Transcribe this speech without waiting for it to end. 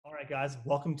right, guys,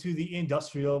 welcome to the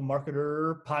Industrial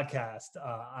Marketer Podcast.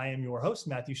 I am your host,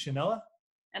 Matthew Chanella.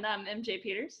 And I'm MJ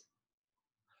Peters.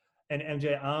 And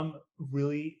MJ, I'm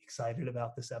really excited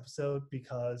about this episode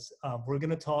because we're going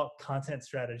to talk content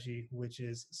strategy, which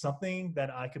is something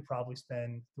that I could probably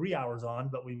spend 3 hours on,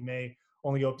 but we may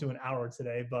only go up to an hour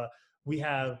today. But we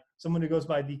have someone who goes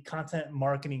by the content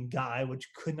marketing guy, which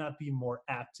could not be more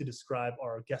apt to describe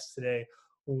our guest today,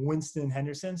 Winston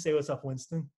Henderson. Say what's up,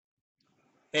 Winston.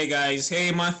 Hey guys,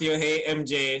 hey Matthew, hey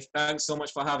MJ. Thanks so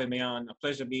much for having me on. A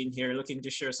pleasure being here. Looking to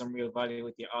share some real value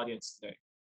with the audience today.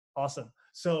 Awesome.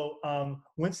 So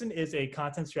Winston is a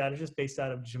content strategist based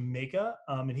out of Jamaica,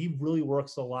 and he really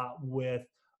works a lot with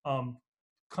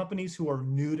companies who are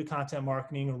new to content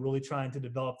marketing or really trying to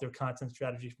develop their content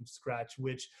strategy from scratch,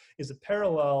 which is a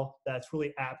parallel that's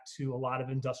really apt to a lot of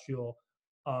industrial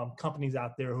companies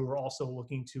out there who are also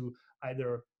looking to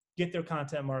either get their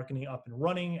content marketing up and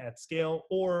running at scale,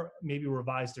 or maybe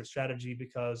revise their strategy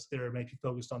because they're maybe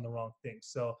focused on the wrong things.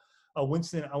 So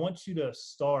Winston, I want you to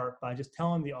start by just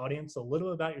telling the audience a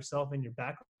little about yourself and your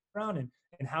background and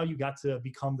how you got to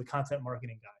become the content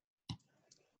marketing guy.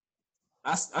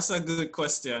 That's a good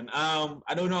question.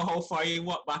 I don't know how far you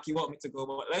want me to go,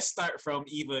 but let's start from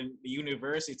even the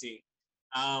university.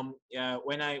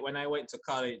 When I went to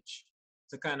college,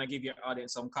 to kind of give your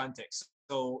audience some context.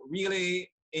 So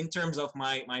really, in terms of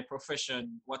my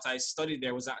profession, what I studied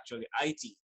there was actually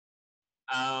IT.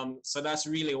 So that's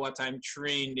really what I'm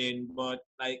trained in. But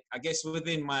like, I guess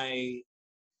within my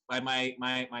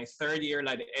third year,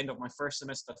 like the end of my first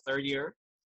semester, third year,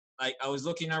 like I was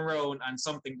looking around and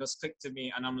something just clicked to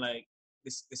me, and I'm like,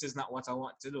 this is not what I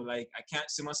want to do. Like, I can't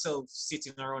see myself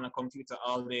sitting around a computer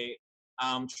all day,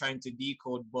 trying to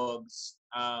decode bugs,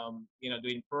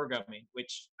 doing programming,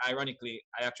 which ironically,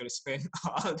 I actually spend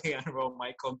all day around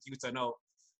my computer now.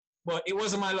 But it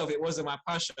wasn't my love, it wasn't my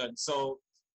passion. So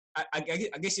I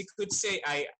guess you could say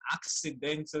I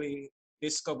accidentally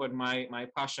discovered my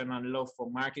passion and love for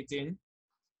marketing.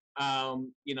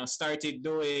 Started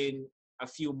doing a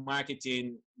few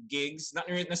marketing gigs, not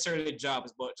necessarily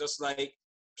jobs, but just like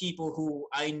people who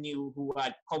I knew who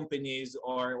had companies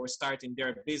or were starting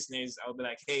their business. I would be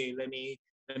like, hey, let me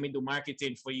do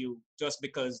marketing for you, just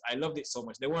because I loved it so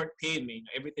much. They weren't paying me;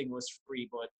 everything was free,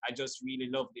 but I just really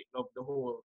loved it. Loved the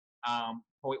whole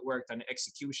how it worked and the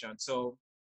execution. So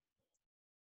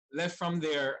left from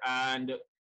there and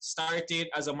started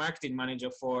as a marketing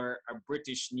manager for a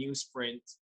British newsprint.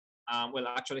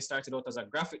 Actually started out as a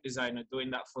graphic designer doing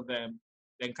that for them,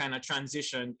 then kind of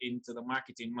transitioned into the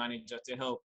marketing manager to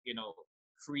help,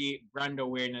 create brand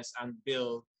awareness and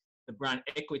build the brand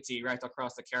equity right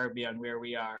across the Caribbean where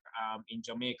we are in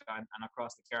Jamaica and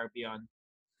across the Caribbean.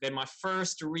 Then my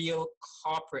first real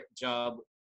corporate job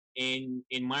in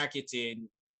marketing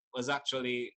was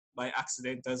actually by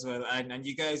accident as well. And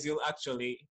you guys, you'll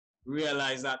actually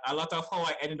realize that a lot of how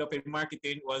I ended up in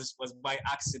marketing was by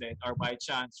accident or by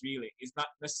chance, really. It's not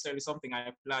necessarily something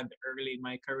I planned early in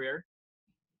my career.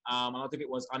 A lot of it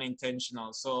was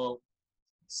unintentional. So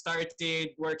started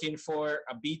working for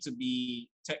a B2B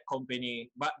tech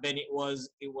company, but then it was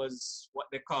what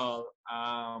they call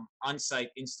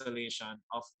on-site installation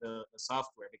of the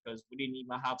software, because we didn't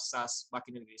even have SaaS back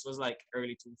in the days. It was like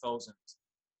early 2000s.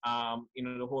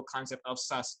 The whole concept of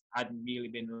SaaS hadn't really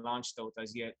been launched out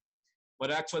as yet. But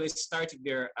I actually started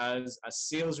there as a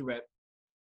sales rep,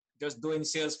 just doing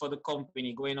sales for the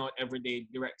company, going out every day,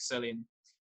 direct selling.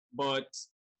 But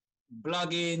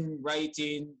blogging,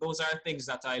 writing, those are things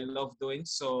that I love doing.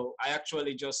 So I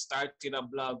actually just started a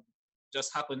blog,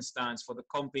 just happenstance, for the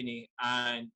company.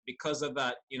 And because of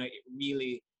that, it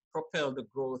really propelled the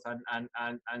growth and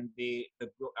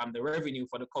the revenue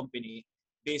for the company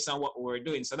based on what we were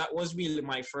doing. So that was really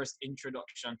my first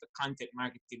introduction to content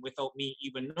marketing without me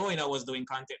even knowing I was doing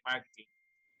content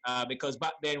marketing, because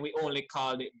back then we only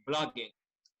called it blogging.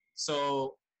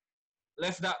 So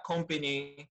left that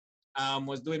company,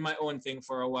 was doing my own thing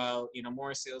for a while,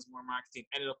 more sales, more marketing,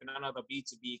 ended up in another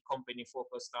B2B company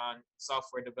focused on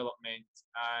software development,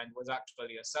 and was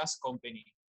actually a SaaS company.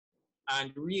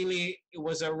 And really, it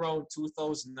was around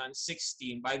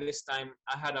 2016. By this time,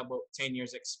 I had about 10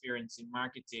 years experience in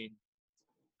marketing.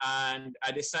 And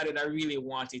I decided I really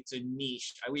wanted to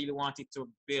niche. I really wanted to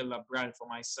build a brand for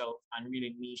myself and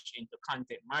really niche into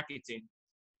content marketing.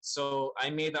 So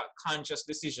I made that conscious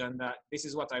decision that this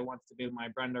is what I wanted to build my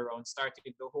brand around. Started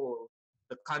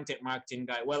the content marketing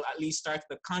guy. Well, at least started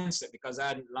the concept, because I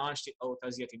hadn't launched it out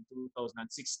as yet in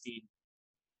 2016.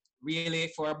 Really,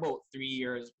 for about 3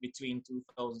 years between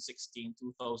 2016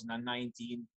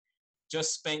 2019,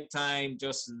 just spent time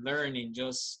just learning,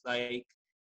 just like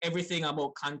everything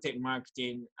about content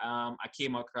marketing I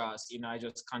came across, I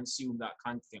just consume that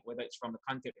content, whether it's from the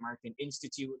Content Marketing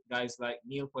Institute, guys like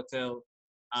Neil Patel.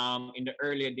 In the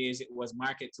earlier days, it was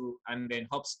Market Tool and then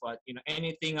HubSpot.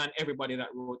 Anything and everybody that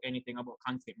wrote anything about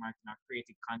content marketing or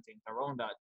created content around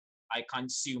that, I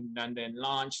consumed and then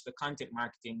launched the Content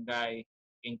Marketing Guy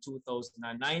in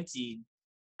 2019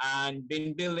 and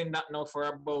been building that now for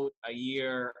about a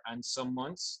year and some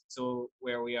months to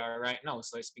where we are right now.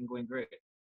 So it's been going great.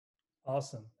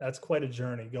 Awesome. That's quite a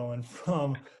journey going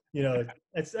from,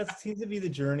 that seems to be the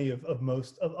journey of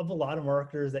most of a lot of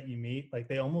marketers that you meet. Like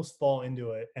they almost fall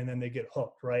into it and then they get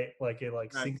hooked, right? Like it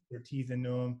Right. sinks their teeth into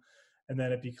them and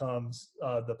then it becomes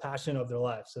the passion of their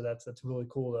life. So that's really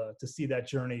cool to see that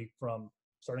journey from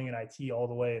starting in IT all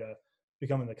the way to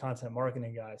becoming the content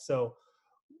marketing guy. So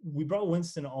we brought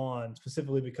Winston on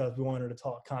specifically because we wanted to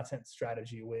talk content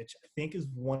strategy, which I think is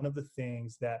one of the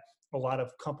things that a lot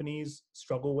of companies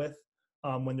struggle with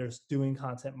when they're doing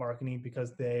content marketing,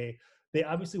 because they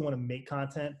obviously want to make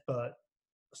content, but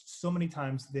so many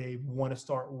times they want to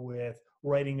start with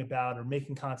writing about or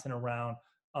making content around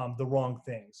the wrong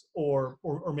things, or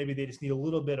maybe they just need a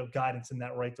little bit of guidance in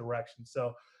that right direction.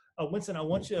 So, Winston, I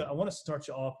want to start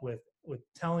you off with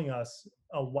telling us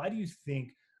why do you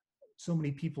think so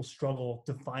many people struggle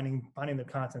to finding their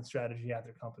content strategy at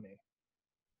their company?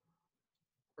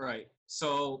 Right.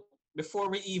 So before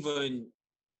we even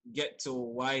get to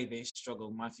why they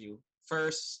struggle, Matthew,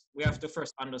 first, we have to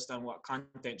first understand what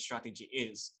content strategy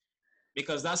is.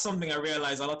 Because that's something I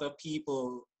realize a lot of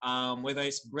people, whether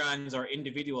it's brands or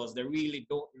individuals, they really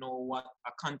don't know what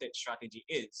a content strategy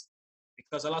is.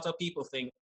 Because a lot of people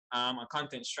think a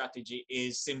content strategy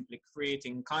is simply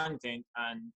creating content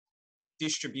and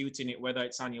distributing it, whether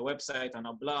it's on your website, on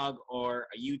a blog, or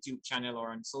a YouTube channel, or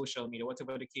on social media,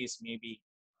 whatever the case may be.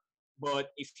 But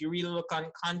if you really look on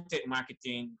content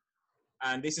marketing,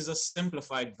 and this is a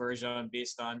simplified version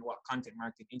based on what Content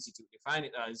Marketing Institute define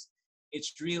it as,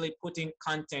 it's really putting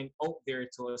content out there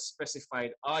to a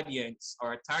specified audience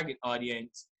or a target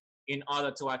audience in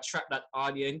order to attract that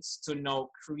audience to now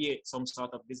create some sort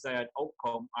of desired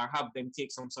outcome or have them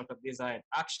take some sort of desired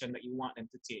action that you want them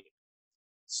to take.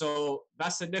 So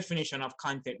that's the definition of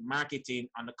content marketing,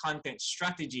 and the content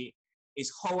strategy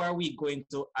is how are we going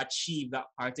to achieve that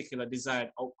particular desired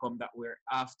outcome that we're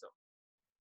after.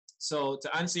 So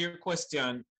to answer your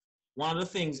question, one of the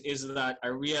things is that I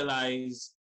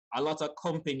realize a lot of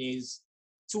companies,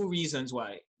 two reasons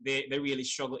why they really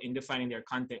struggle in defining their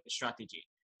content strategy.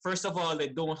 First of all, they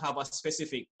don't have a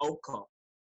specific outcome,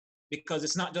 because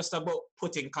it's not just about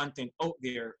putting content out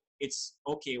there. It's,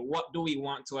 okay, what do we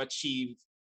want to achieve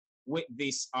with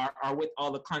this or with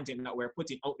all the content that we're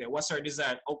putting out there? What's our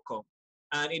desired outcome?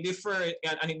 And it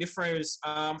differs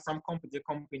from company to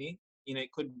company.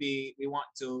 It could be we want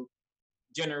to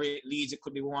generate leads. It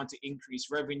could be we want to increase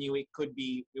revenue. It could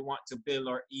be we want to build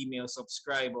our email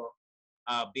subscriber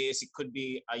base. It could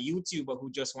be a YouTuber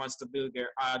who just wants to build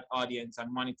their ad audience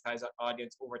and monetize that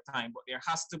audience over time. But there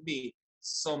has to be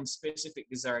some specific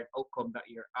desired outcome that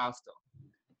you're after.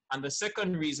 And the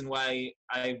second reason why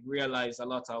I've realized a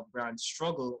lot of brands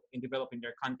struggle in developing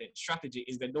their content strategy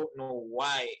is they don't know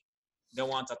why they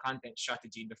want a content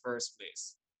strategy in the first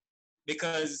place.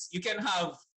 Because you can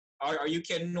have, or you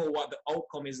can know what the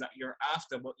outcome is that you're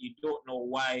after, but you don't know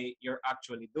why you're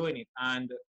actually doing it. And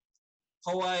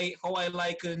how I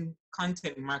liken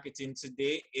content marketing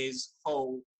today is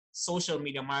how social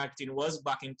media marketing was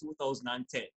back in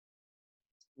 2010,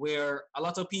 where a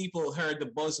lot of people heard the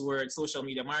buzzword social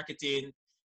media marketing.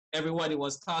 Everybody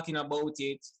was talking about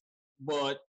it,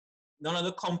 but none of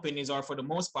the companies, or for the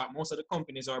most part, most of the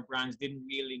companies or brands didn't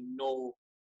really know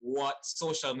what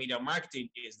social media marketing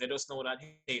is. They just know that,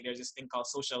 hey, there's this thing called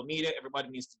social media. Everybody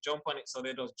needs to jump on it. So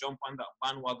they just jump on that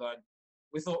bandwagon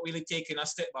without really taking a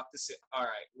step back to say, all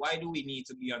right, why do we need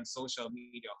to be on social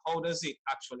media? How does it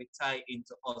actually tie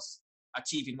into us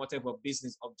achieving whatever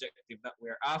business objective that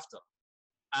we're after?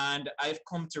 And I've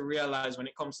come to realize when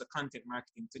it comes to content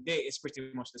marketing today, it's pretty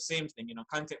much the same thing.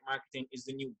 Content marketing is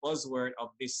the new buzzword of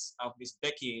this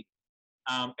decade.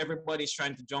 Everybody's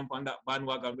trying to jump on that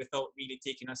bandwagon without really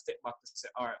taking a step back to say,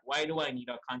 all right, why do I need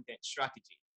a content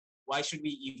strategy? Why should we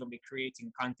even be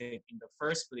creating content in the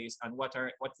first place? And what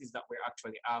is that we're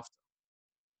actually after?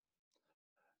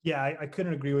 Yeah, I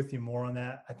couldn't agree with you more on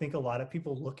that. I think a lot of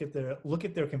people look at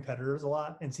their competitors a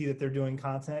lot and see that they're doing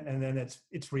content, and then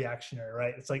it's reactionary,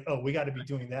 right? It's like, oh, we got to be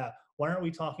doing that. Why aren't we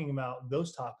talking about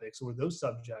those topics or those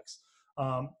subjects?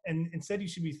 And instead, you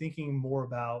should be thinking more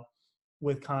about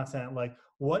with content, like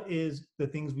what is the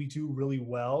things we do really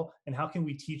well, and how can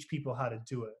we teach people how to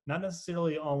do it? Not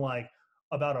necessarily on like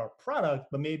about our product,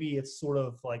 but maybe it's sort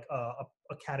of like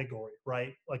a category,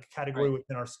 right? Like a category Right.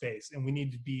 within our space. And we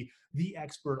need to be the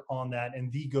expert on that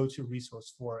and the go-to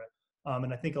resource for it.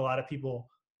 And I think a lot of people,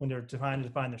 when they're trying to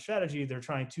define their strategy, they're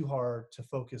trying too hard to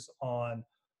focus on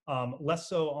less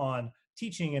so on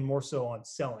teaching and more so on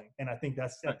selling. And I think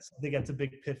that's a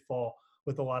big pitfall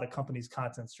with a lot of companies'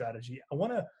 content strategy. I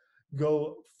want to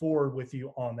go forward with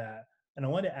you on that. And I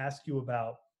want to ask you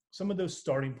about some of those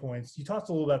starting points. You talked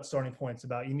a little about starting points,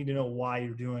 about you need to know why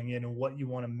you're doing it and what you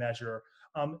want to measure.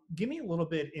 Give me a little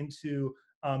bit into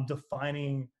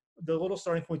defining the little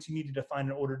starting points you need to define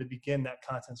in order to begin that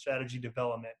content strategy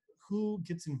development. Who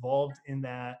gets involved in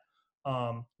that?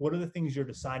 What are the things you're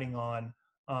deciding on?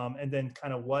 And then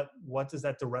kind of what does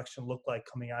that direction look like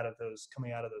coming out of those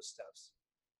steps?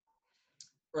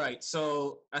 Right.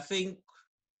 So I think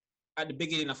at the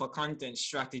beginning of a content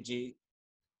strategy,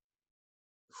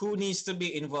 who needs to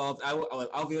be involved? Well,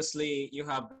 obviously you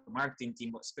have the marketing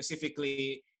team, but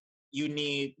specifically you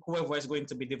need whoever is going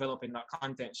to be developing that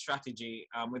content strategy,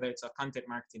 whether it's a content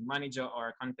marketing manager or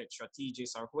a content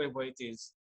strategist or whoever it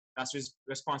is that's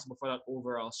responsible for that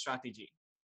overall strategy.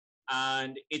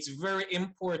 And it's very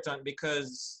important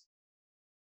because,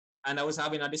 and I was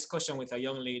having a discussion with a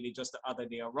young lady just the other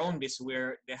day around this,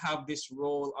 where they have this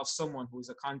role of someone who's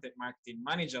a content marketing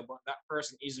manager, but that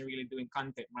person isn't really doing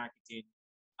content marketing.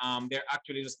 They're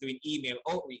actually just doing email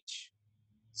outreach.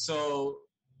 So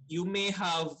you may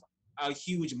have a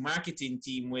huge marketing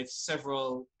team with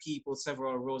several people,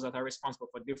 several roles that are responsible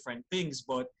for different things,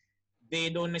 but they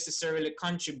don't necessarily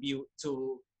contribute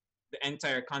to the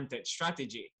entire content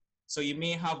strategy. So you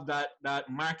may have that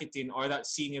marketing or that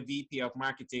senior VP of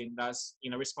marketing that's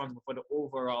responsible for the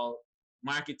overall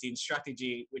marketing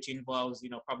strategy, which involves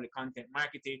probably content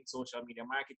marketing, social media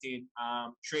marketing,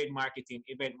 trade marketing,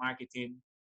 event marketing,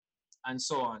 and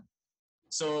so on.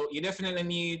 So you definitely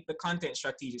need the content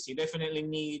strategist. You definitely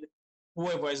need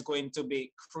whoever is going to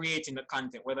be creating the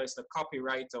content, whether it's the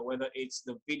copywriter, whether it's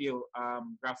the video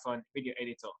video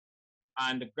editor,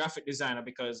 and the graphic designer,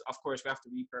 because of course we have to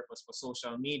repurpose for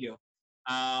social media.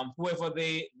 Whoever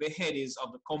the head is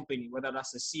of the company, whether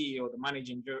that's the CEO, the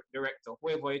managing director,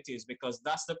 whoever it is, because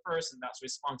that's the person that's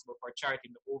responsible for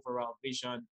charting the overall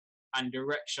vision and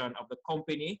direction of the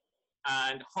company.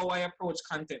 And how I approach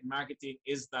content marketing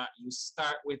is that you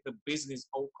start with the business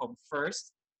outcome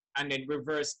first and then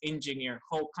reverse engineer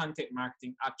how content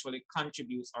marketing actually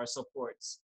contributes or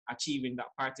supports achieving that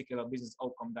particular business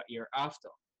outcome that you're after.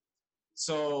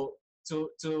 So to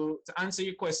answer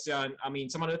your question, I mean,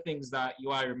 some of the things that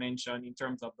you already mentioned in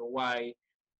terms of the why,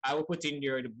 I will put in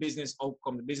there the business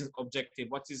outcome, the business objective,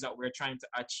 what is that we're trying to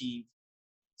achieve.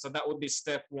 So that would be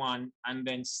step one. And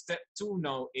then step two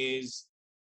now is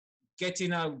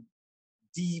getting a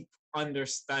deep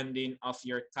understanding of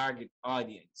your target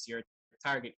audience, your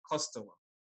target customer.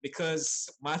 Because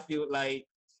Matthew, like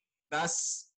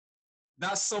that's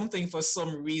something for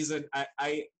some reason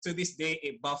I to this day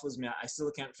it baffles me. I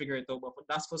still can't figure it out. But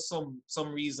that's for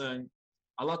some reason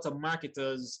a lot of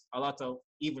marketers, a lot of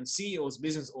even CEOs,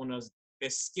 business owners, they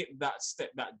skip that step,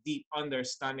 that deep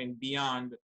understanding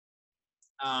beyond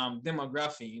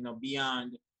demography,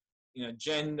 beyond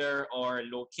gender or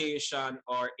location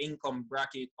or income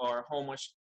bracket or how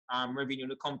much revenue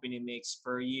the company makes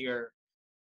per year.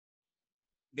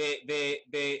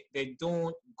 They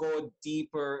don't go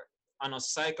deeper on a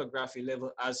psychography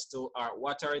level as to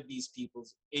what are these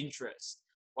people's interests,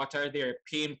 what are their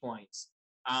pain points,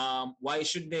 why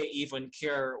should they even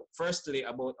care, firstly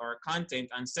about our content,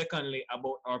 and secondly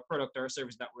about our product or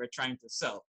service that we're trying to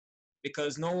sell.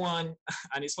 Because no one,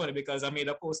 and it's funny because I made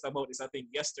a post about this I think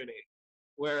yesterday,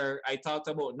 where I talked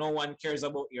about no one cares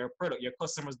about your product. Your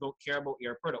customers don't care about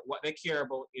your product. What they care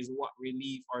about is what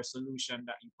relief or solution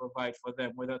that you provide for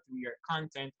them, whether through your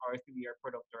content or through your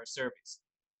product or service.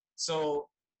 So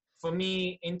for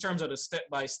me, in terms of the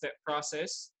step-by-step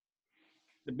process,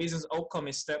 the business outcome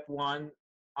is step one,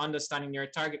 understanding your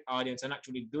target audience and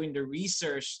actually doing the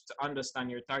research to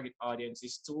understand your target audience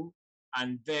is two.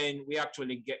 And then we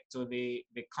actually get to the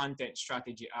content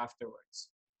strategy afterwards.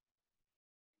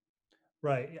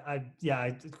 Right.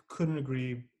 I couldn't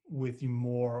agree with you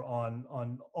more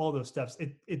on all those steps.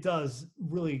 It does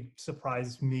really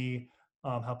surprise me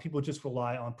how people just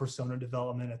rely on persona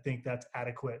development. I think that's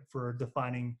adequate for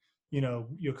defining,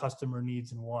 your customer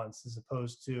needs and wants, as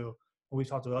opposed to when we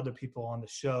talk to other people on the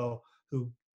show who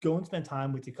go and spend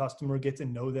time with the customer, get to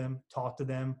know them, talk to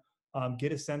them,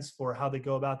 get a sense for how they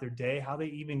go about their day, how they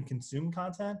even consume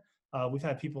content. We've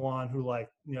had people on who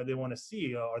they want to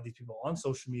see, are these people on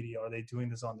social media? Are they doing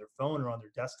this on their phone or on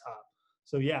their desktop?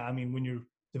 So yeah, I mean, when you're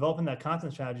developing that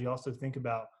content strategy, also think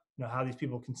about, how these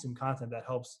people consume content. That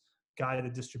helps guide the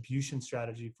distribution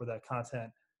strategy for that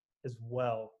content as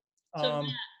well. So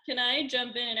Matt, can I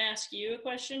jump in and ask you a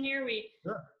question here?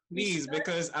 Sure. Please,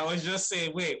 because I was just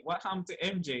saying, wait, what happened to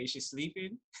MJ? Is she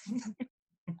sleeping?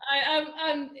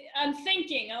 I'm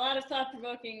thinking a lot of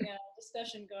thought-provoking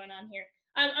discussion going on here.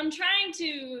 I'm trying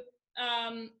to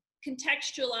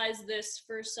contextualize this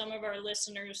for some of our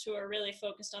listeners who are really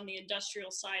focused on the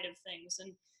industrial side of things.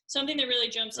 And something that really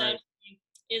jumps out to me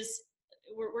is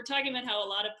we're talking about how a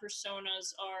lot of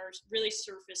personas are really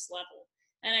surface level.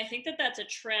 And I think that that's a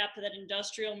trap that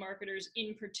industrial marketers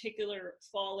in particular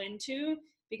fall into,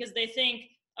 because they think,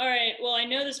 all right, well, I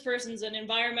know this person's an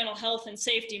environmental health and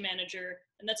safety manager,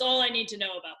 and that's all I need to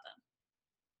know about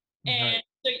them. And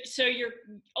so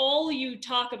all you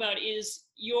talk about is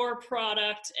your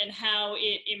product and how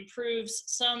it improves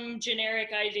some generic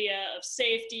idea of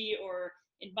safety or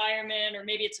environment, or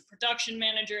maybe it's a production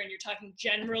manager and you're talking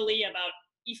generally about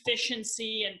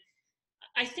efficiency. And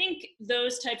I think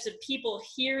those types of people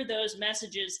hear those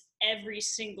messages every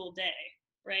single day,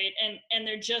 right? And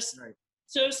they're just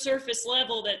so surface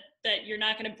level that you're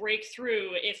not going to break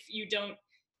through if you don't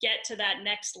get to that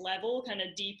next level, kind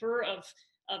of deeper of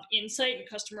insight and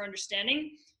customer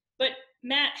understanding. But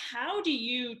Matt, how do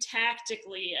you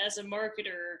tactically as a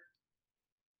marketer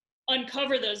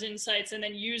uncover those insights and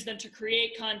then use them to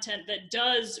create content that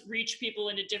does reach people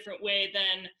in a different way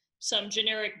than some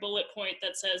generic bullet point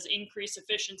that says increase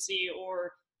efficiency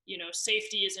or,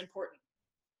 safety is important?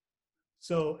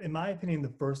 So in my opinion, the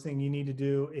first thing you need to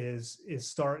do is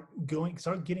start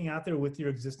getting out there with your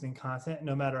existing content,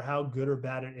 no matter how good or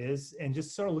bad it is, and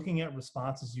just start looking at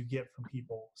responses you get from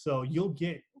people. So you'll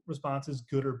get responses,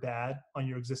 good or bad, on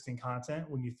your existing content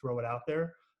when you throw it out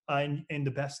there. And the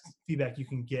best feedback you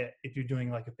can get if you're doing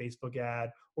like a Facebook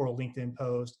ad or a LinkedIn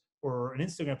post or an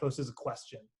Instagram post is a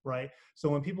question, right? So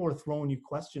when people are throwing you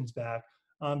questions back,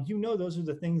 those are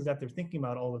the things that they're thinking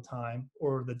about all the time,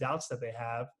 or the doubts that they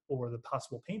have, or the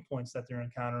possible pain points that they're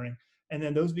encountering. And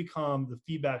then those become the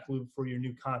feedback loop for your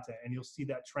new content. And you'll see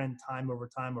that trend time over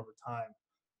time over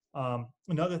time.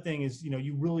 Another thing is,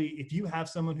 if you have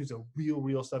someone who's a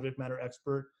real subject matter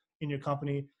expert in your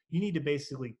company, you need to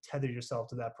basically tether yourself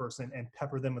to that person and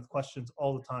pepper them with questions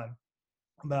all the time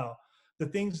about the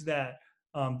things that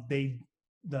the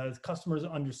customers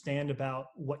understand about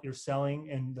what you're selling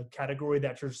and the category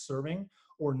that you're serving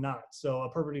or not. So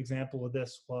a perfect example of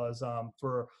this was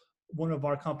for one of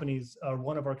our companies,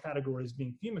 one of our categories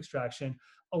being fume extraction.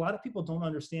 A lot of people don't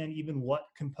understand even what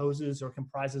composes or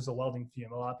comprises a welding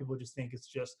fume. A lot of people just think it's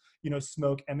just,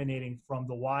 smoke emanating from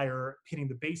the wire, hitting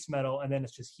the base metal, and then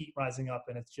it's just heat rising up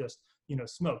and it's just,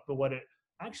 smoke. But what it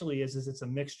actually is it's a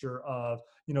mixture of,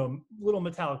 little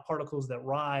metallic particles that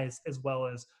rise, as well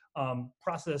as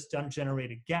processed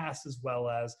generated gas, as well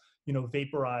as,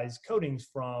 vaporized coatings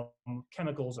from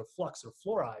chemicals or flux or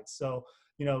fluorides. So,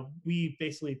 we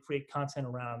basically create content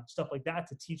around stuff like that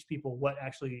to teach people what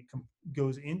actually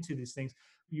goes into these things.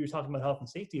 You were talking about health and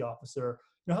safety officer.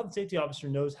 Health and safety officer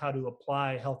knows how to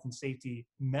apply health and safety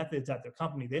methods at their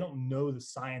company. They don't know the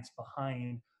science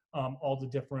behind all the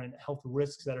different health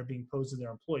risks that are being posed to their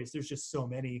employees. There's just so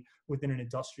many within an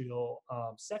industrial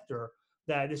sector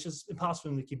that it's just impossible for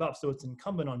them to keep up. So it's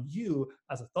incumbent on you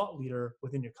as a thought leader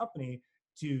within your company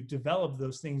to develop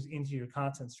those things into your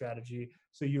content strategy.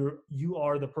 So you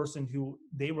are the person who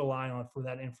they rely on for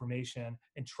that information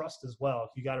and trust as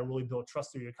well. You got to really build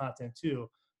trust through your content too,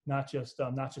 not just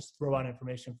throw out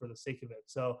information for the sake of it.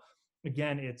 So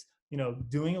again, it's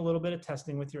doing a little bit of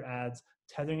testing with your ads,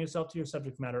 tethering yourself to your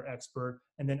subject matter expert,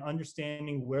 and then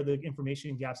understanding where the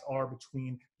information gaps are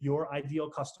between your ideal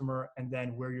customer and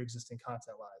then where your existing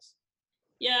content lies.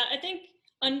 Yeah, I think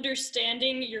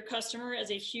understanding your customer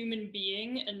as a human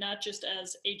being and not just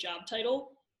as a job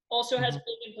title also has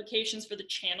big implications for the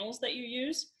channels that you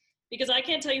use. Because I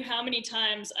can't tell you how many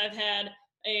times I've had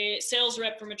a sales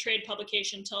rep from a trade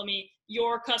publication tell me,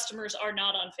 your customers are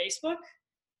not on Facebook.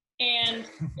 And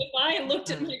if I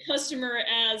looked at my customer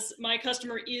as my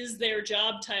customer is their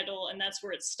job title and that's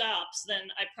where it stops, then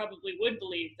I probably would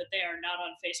believe that they are not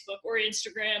on Facebook or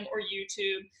Instagram or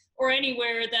YouTube or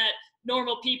anywhere that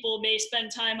normal people may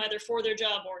spend time either for their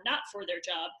job or not for their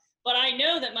job. But I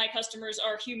know that my customers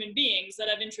are human beings that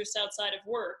have interests outside of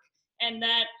work, and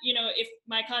that, if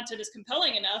my content is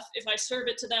compelling enough, if I serve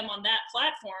it to them on that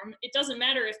platform, it doesn't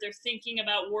matter if they're thinking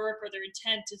about work or their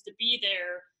intent is to be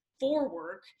there for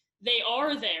work. They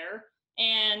are there,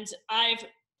 and I've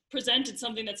presented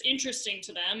something that's interesting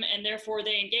to them, and therefore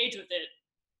they engage with it,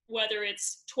 whether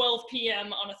it's 12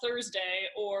 p.m. on a Thursday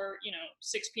or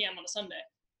 6 p.m. on a Sunday.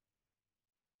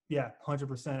 Yeah,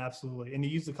 100%, absolutely. And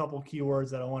you used a couple of keywords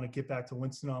that I want to get back to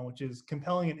Winston on, which is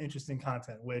compelling and interesting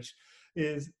content, which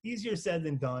is easier said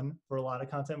than done for a lot of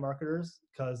content marketers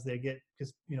because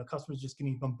customers just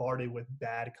getting bombarded with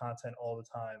bad content all the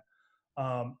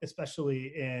time,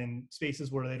 especially in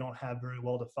spaces where they don't have very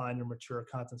well defined or mature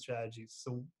content strategies.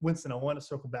 So Winston, I want to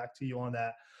circle back to you on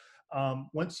that.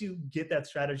 Once you get that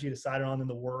strategy decided on and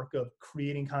the work of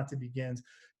creating content begins,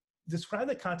 describe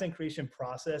the content creation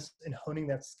process and honing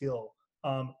that skill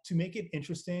to make it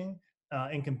interesting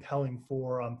and compelling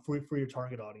for your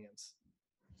target audience.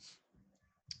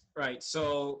 Right.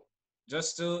 So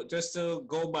just to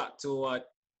go back to what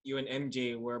you and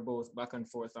MJ were both back and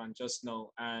forth on just now,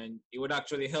 and it would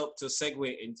actually help to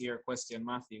segue into your question,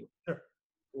 Matthew, Sure.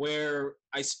 where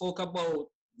I spoke about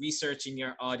researching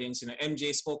your audience.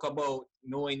 MJ spoke about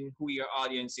knowing who your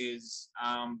audience is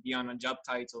beyond a job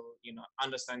title.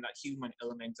 Understand that human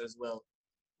element as well.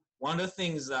 One of the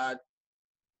things that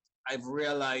I've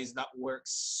realized that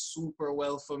works super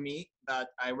well for me, that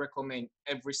I recommend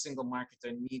every single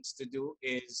marketer needs to do,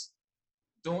 is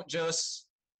don't just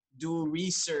do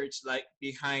research like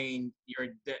behind your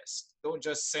desk. Don't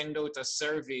just send out a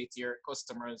survey to your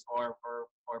customers or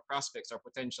prospects or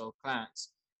potential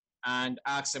clients and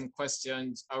ask them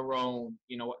questions around,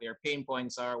 what their pain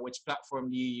points are, which platform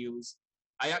do you use.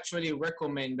 I actually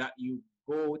recommend that you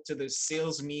go to the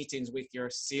sales meetings with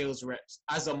your sales reps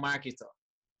as a marketer,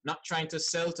 not trying to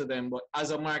sell to them, but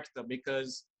as a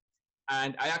marketer,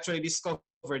 and I actually discovered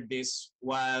this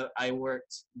while I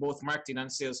worked both marketing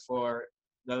and sales for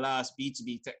the last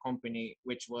B2B tech company,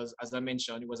 which was, as I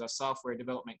mentioned, it was a software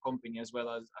development company as well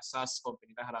as a SaaS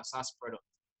company that had a SaaS product.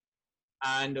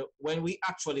 And when we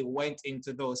actually went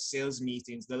into those sales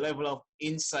meetings, the level of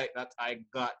insight that I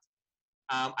got,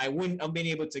 I wouldn't have been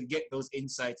able to get those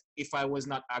insights if I was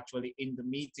not actually in the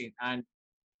meeting. And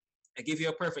I give you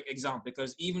a perfect example,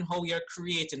 because even how you're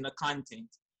creating the content,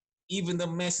 even the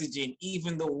messaging,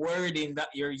 even the wording that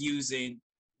you're using,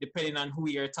 depending on who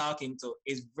you're talking to,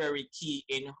 is very key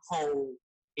in how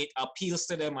it appeals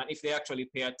to them and if they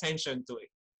actually pay attention to it.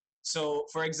 So,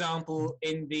 for example,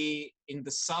 in the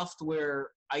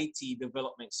software IT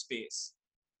development space,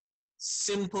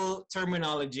 simple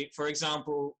terminology, for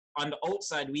example, on the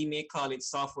outside, we may call it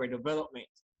software development,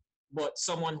 but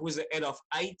someone who is the head of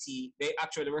IT, they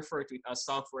actually refer to it as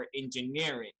software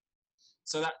engineering.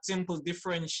 So that simple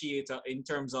differentiator in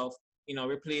terms of,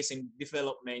 replacing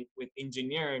development with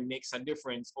engineering makes a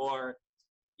difference. Or,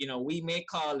 we may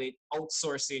call it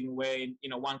outsourcing when,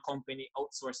 one company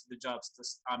outsources the job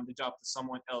to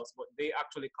someone else, but they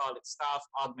actually call it staff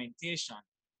augmentation.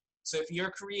 So if you're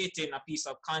creating a piece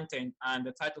of content and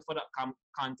the title for that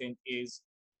content is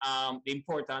the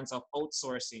importance of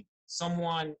outsourcing,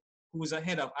 someone who's a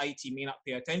head of IT may not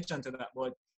pay attention to that,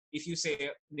 but if you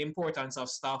say the importance of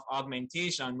staff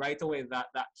augmentation, right away that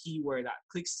keyword that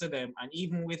clicks to them, and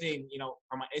even within,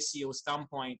 from an SEO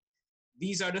standpoint,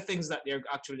 these are the things that they're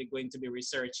actually going to be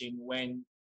researching when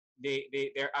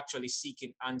they're actually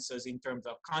seeking answers in terms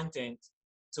of content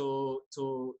to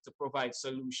provide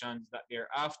solutions that they're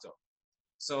after.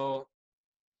 So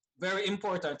very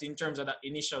important in terms of that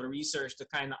initial research to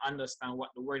kind of understand what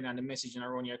the wording and the messaging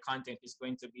around your content is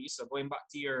going to be. So going back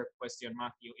to your question,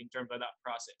 Matthew, in terms of that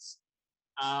process,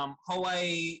 how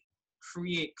I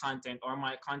create content or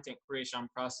my content creation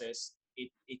process,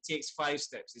 it takes 5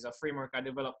 steps. It's a framework I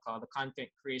developed called the Content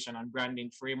Creation and Branding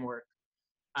Framework.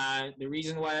 And the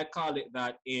reason why I call it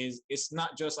that is it's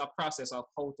not just a process of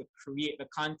how to create the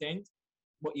content,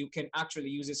 but you can actually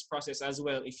use this process as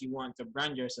well if you want to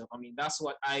brand yourself. I mean, that's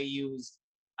what I used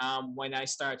when I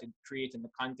started creating the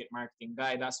content marketing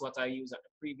guide. That's what I used at the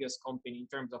previous company in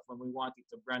terms of when we wanted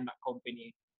to brand that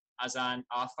company as an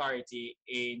authority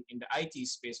in the IT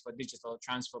space for digital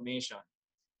transformation.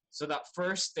 So that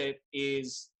first step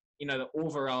is, the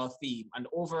overall theme. And the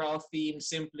overall theme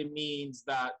simply means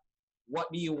that what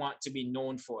do you want to be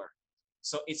known for?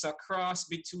 So it's a cross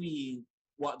between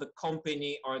what the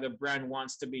company or the brand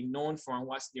wants to be known for and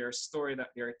what's their story that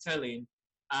they're telling,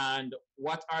 and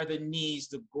what are the needs,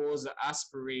 the goals, the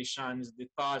aspirations, the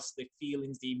thoughts, the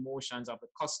feelings, the emotions of the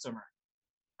customer.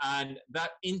 And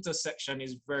that intersection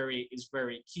is very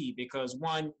key, because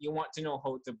one, you want to know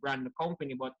how to brand the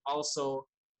company, but also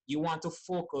you want to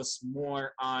focus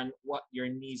more on what your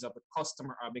needs of the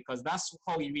customer are, because that's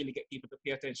how you really get people to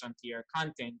pay attention to your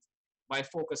content, by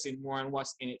focusing more on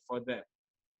what's in it for them.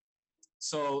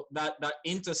 So that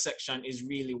intersection is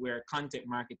really where content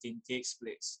marketing takes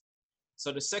place.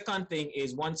 So the second thing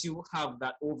is, once you have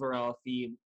that overall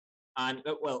theme, and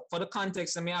well, for the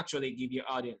context, let me actually give your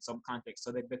audience some context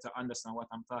so they better understand what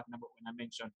I'm talking about when I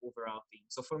mention overall theme.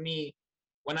 So for me,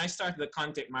 when I started the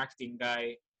content marketing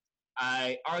guy,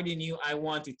 I already knew I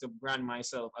wanted to brand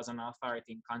myself as an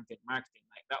authority in content marketing.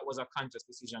 Like that was a conscious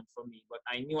decision for me. But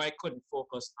I knew I couldn't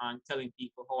focus on telling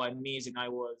people how amazing I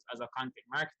was as a content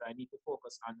marketer. I need to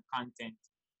focus on the content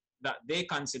that they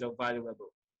consider valuable.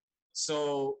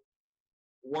 So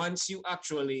once you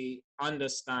actually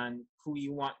understand who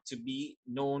you want to be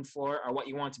known for or what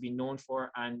you want to be known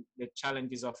for and the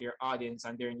challenges of your audience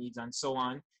and their needs and so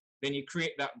on, then you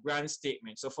create that brand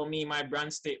statement. So for me, my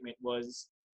brand statement was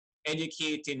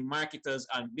educating marketers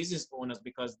and business owners,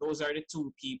 because those are the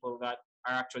two people that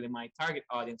are actually my target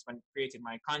audience when creating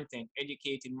my content,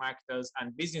 educating marketers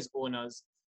and business owners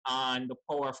on the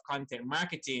power of content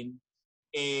marketing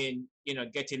in, you know,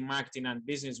 getting marketing and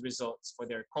business results for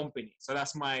their company. So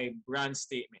that's my brand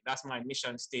statement. That's my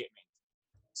mission statement.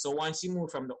 So once you move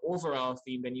from the overall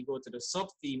theme, then you go to the sub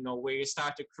theme now, where you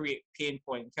start to create pain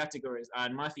point categories.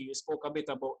 And Matthew, you spoke a bit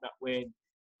about that when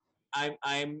I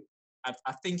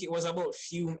think it was about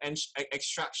fume and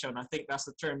extraction. I think that's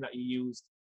the term that you used.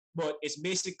 But it's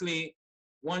basically,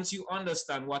 once you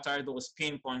understand what are those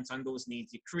pain points and those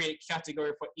needs, you create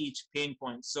category for each pain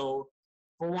point. So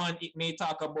for one, it may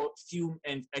talk about fume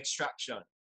and extraction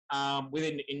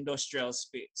within the industrial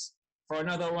space. For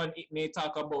another one, it may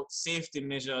talk about safety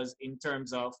measures in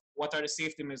terms of what are the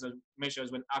safety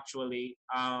measures when actually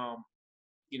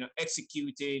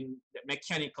executing the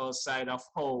mechanical side of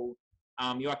how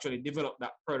you actually develop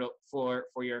that product for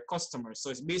your customers.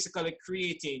 So it's basically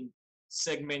creating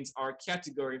segments or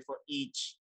category for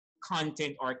each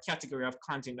content or category of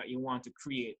content that you want to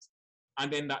create. And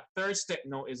then that third step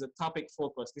now is a topic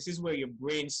focus. This is where you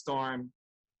brainstorm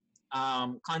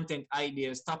content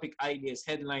ideas, topic ideas,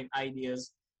 headline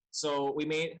ideas. So we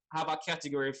may have a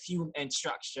category, fume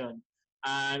extraction,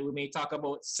 and we may talk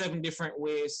about 7 different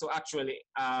ways to actually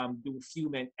do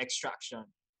fume extraction.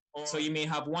 So you may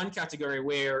have one category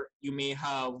where you may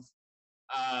have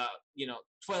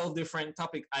 12 different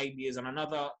topic ideas, and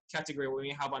another category where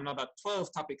you have another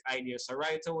 12 topic ideas. So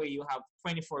right away you have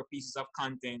 24 pieces of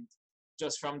content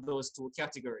just from those 2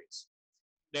 categories.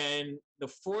 Then the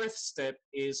fourth step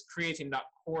is creating that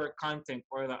core content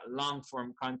or that long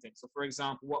form content. So for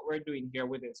example, what we're doing here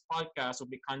with this podcast will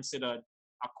be considered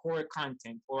a core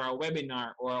content, or a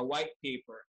webinar, or a white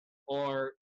paper,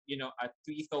 or a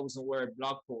 3,000 word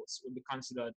blog post would be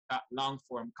considered that long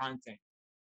form content.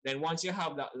 Then once you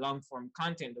have that long form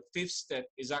content, the fifth step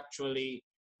is actually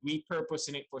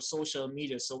repurposing it for social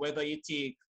media. So whether you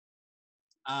take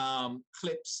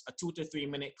clips, a 2 to 3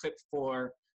 minute clip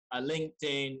for a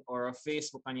LinkedIn or a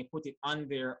Facebook, and you put it on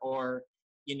there, or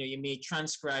you may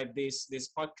transcribe this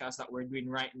podcast that we're doing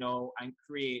right now and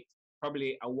create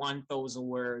probably a 1,000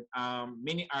 word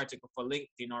mini article for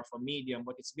LinkedIn or for Medium.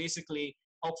 But it's basically,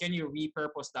 how can you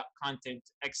repurpose that content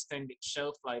to extend its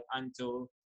shelf life and to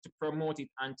promote it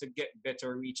and to get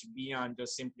better reach beyond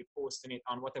just simply posting it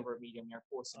on whatever medium you're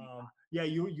posting it on. Yeah,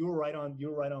 you were right on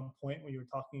point when you were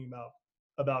talking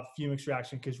about fume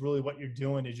extraction, because really what you're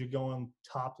doing is you're going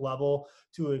top level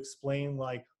to explain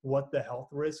like what the health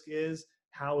risk is,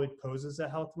 how it poses a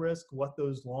health risk, what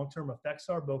those long-term effects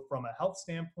are, both from a health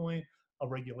standpoint, a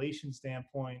regulation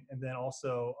standpoint, and then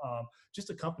also just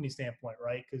a company standpoint,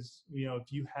 right? Because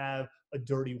if you have a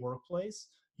dirty workplace,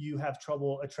 you have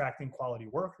trouble attracting quality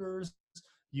workers,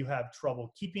 you have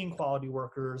trouble keeping quality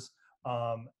workers,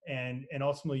 and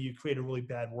ultimately you create a really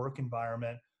bad work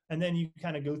environment. And then you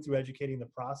kind of go through educating the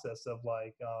process of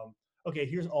like, okay,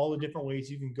 here's all the different ways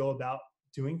you can go about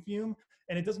doing fume.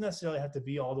 And it doesn't necessarily have to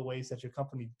be all the ways that your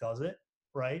company does it,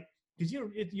 right? Because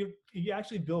you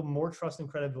actually build more trust and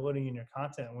credibility in your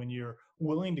content when you're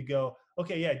willing to go,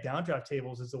 okay, yeah, downdraft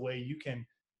tables is the way you can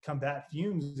combat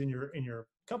fumes in your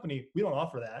company. We don't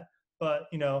offer that, but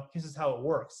this is how it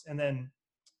works. And then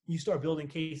you start building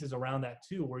cases around that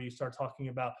too, where you start talking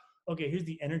about, okay, here's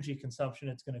the energy consumption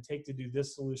it's going to take to do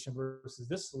this solution versus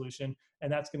this solution.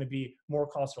 And that's going to be more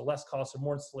cost or less cost, or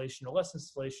more installation or less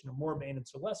installation, or more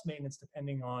maintenance or less maintenance,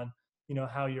 depending on,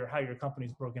 how your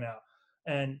company's broken out.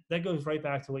 And that goes right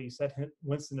back to what you said,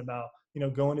 Winston, about,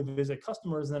 going to visit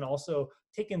customers, and then also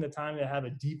taking the time to have a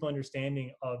deep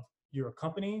understanding of your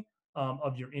company,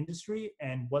 of your industry,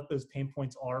 and what those pain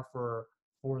points are for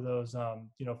those,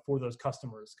 for those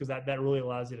customers. Because that really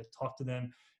allows you to talk to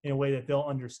them in a way that they'll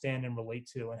understand and relate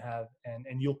to,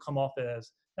 and you'll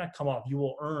you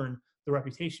will earn the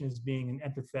reputation as being an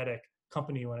empathetic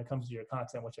company when it comes to your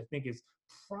content, which I think is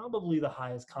probably the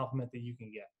highest compliment that you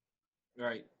can get.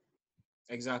 Right.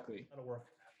 Exactly. That'll work.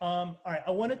 All right.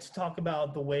 I wanted to talk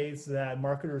about the ways that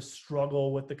marketers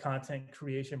struggle with the content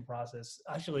creation process.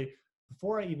 Actually,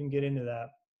 before I even get into that,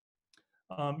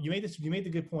 you made the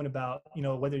good point about,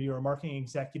 whether you're a marketing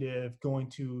executive going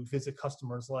to visit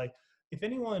customers. Like, if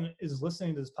anyone is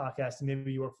listening to this podcast and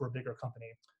maybe you work for a bigger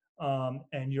company,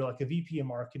 and you're like a VP of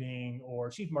marketing or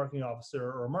chief marketing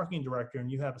officer or a marketing director,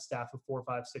 and you have a staff of 4,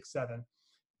 5, 6, 7,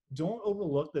 don't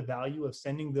overlook the value of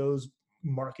sending those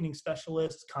marketing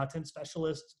specialists, content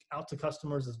specialists out to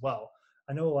customers as well.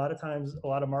 I know a lot of times, a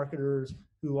lot of marketers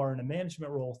who are in a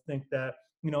management role think that,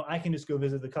 I can just go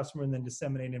visit the customer and then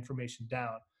disseminate information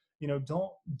down.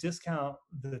 Don't discount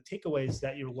the takeaways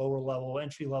that your lower level,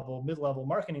 entry level, mid-level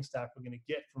marketing staff are going to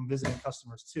get from visiting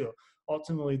customers too.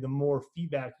 Ultimately, the more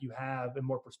feedback you have and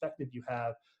more perspective you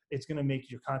have, it's going to make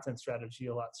your content strategy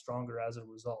a lot stronger as a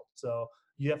result. So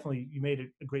you made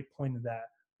a great point of that,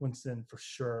 Winston, for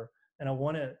sure. And I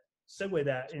want to segue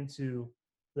that into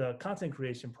the content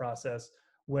creation process,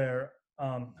 where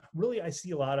really I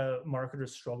see a lot of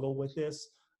marketers struggle with this.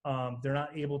 They're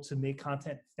not able to make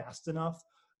content fast enough.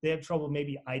 They have trouble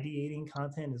maybe ideating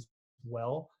content as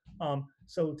well.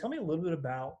 So tell me a little bit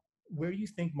about where you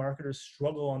think marketers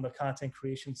struggle on the content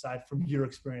creation side from your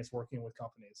experience working with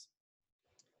companies.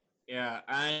 Yeah,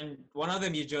 and one of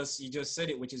them you just said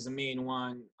it, which is the main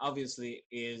one, obviously,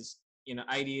 is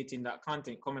ideating that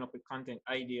content, coming up with content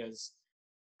ideas.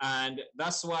 And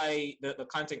that's why the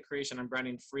content creation and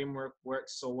branding framework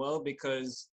works so well,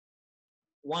 because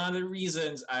one of the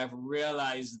reasons I've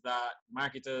realized that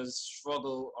marketers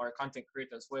struggle, or content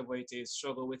creators, whoever it is,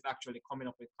 struggle with actually coming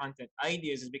up with content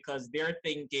ideas is because they're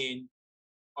thinking,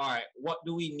 all right, what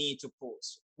do we need to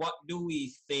post? What do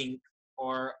we think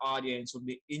our audience would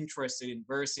be interested in,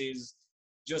 versus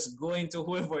just going to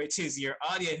whoever it is your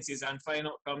audience is and find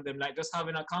out from them, like just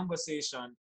having a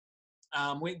conversation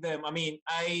with them. I mean,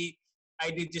 I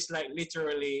did just like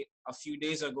literally a few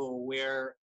days ago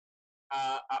where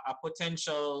a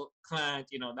potential client,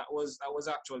 that was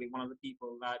actually one of the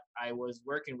people that I was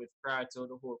working with prior to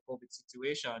the whole COVID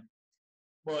situation.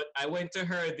 But I went to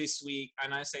her this week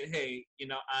and I said, hey,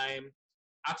 I'm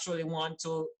actually want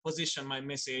to position my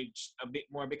message a bit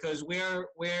more, because we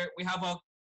have a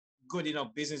good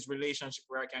enough business relationship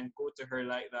where I can go to her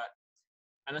like that.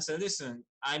 And I said, listen,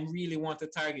 I really want to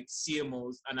target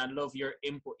CMOs and I love your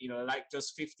input, like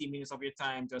just 15 minutes of your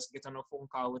time, just get on a phone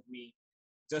call with me,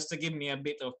 just to give me a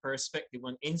bit of perspective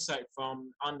and insight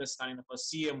from understanding of a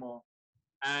CMO.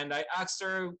 And I asked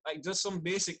her like just some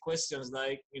basic questions,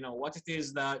 like, what it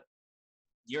is that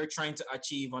you're trying to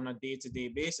achieve on a day-to-day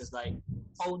basis. Like,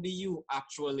 how do you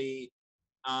actually,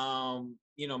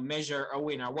 measure a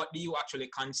win, or what do you actually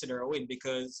consider a win?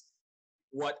 Because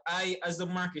what I, as the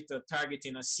marketer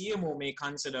targeting a CMO, may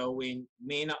consider a win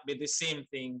may not be the same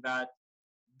thing that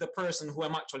the person who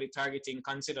I'm actually targeting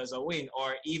considers a win,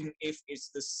 or even if it's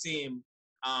the same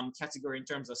category in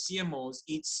terms of CMOs,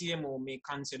 each CMO may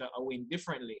consider a win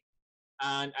differently.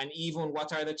 And even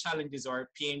what are the challenges or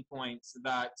pain points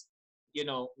that,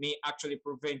 may actually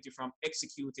prevent you from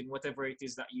executing whatever it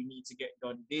is that you need to get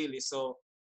done daily. So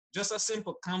just a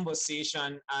simple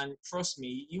conversation, and trust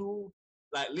me, you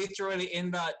like literally in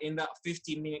that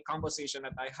 15-minute conversation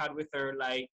that I had with her,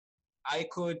 like I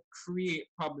could create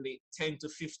probably 10 to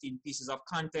 15 pieces of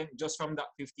content just from that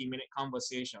 15-minute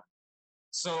conversation.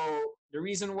 So the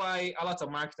reason why a lot of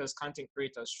marketers, content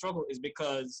creators struggle is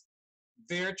because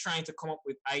they're trying to come up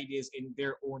with ideas in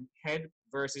their own head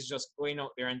versus just going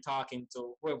out there and talking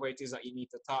to whoever it is that you need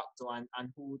to talk to, and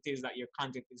who it is that your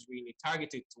content is really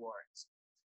targeted towards.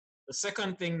 The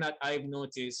second thing that I've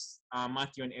noticed,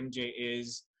 Matthew and MJ,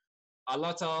 is a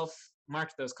lot of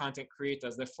marketers, content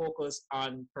creators, they focus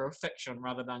on perfection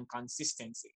rather than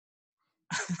consistency.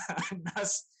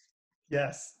 that's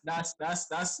Yes.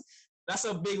 That's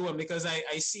a big one, because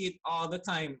I see it all the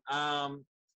time.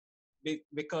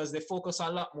 Because they focus a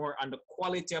lot more on the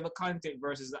quality of the content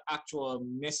versus the actual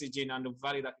messaging and the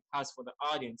value that it has for the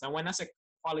audience. And when I say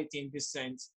quality in this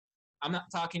sense, I'm not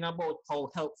talking about how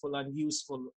helpful and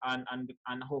useful and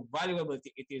how valuable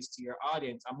it is to your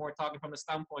audience. I'm more talking from the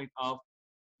standpoint of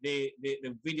the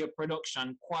video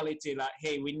production quality. Like,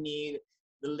 hey, we need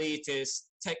the latest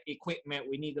tech equipment,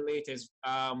 we need the latest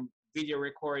video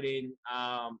recording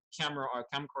camera or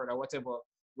camcorder or whatever.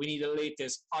 We need the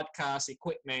latest podcast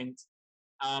equipment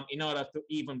in order to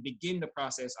even begin the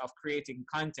process of creating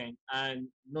content. And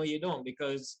no, you don't,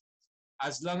 because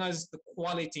as long as the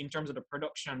quality in terms of the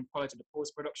production quality, the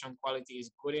post-production quality is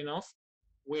good enough,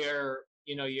 where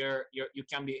you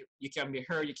can be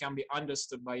heard, you can be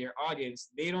understood by your audience,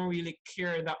 they don't really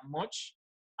care that much.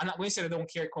 And not when you say they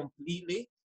don't care completely,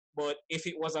 but if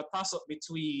it was a toss-up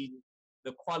between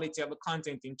the quality of the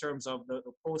content in terms of the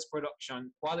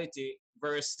post-production quality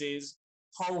versus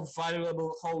how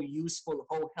valuable, how useful,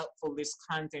 how helpful this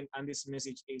content and this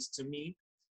message is to me,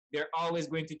 they're always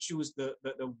going to choose the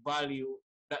value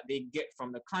that they get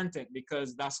from the content,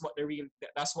 because that's what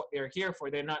they're here for.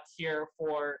 They're not here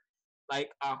for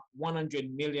like a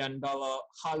 $100 million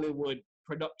Hollywood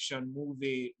production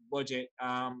movie budget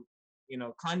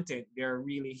content. They're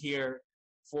really here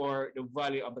for the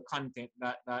value of the content,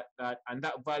 and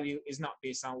that value is not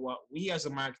based on what we as a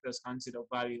marketers consider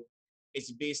value.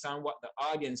 It's based on what the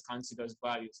audience considers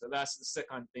value. So that's the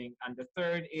second thing. And the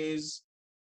third is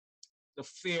the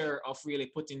fear of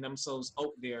really putting themselves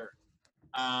out there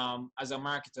as a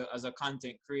marketer, as a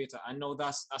content creator. I know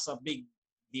that's a big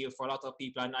deal for a lot of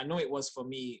people, and I know it was for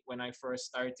me when I first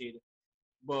started.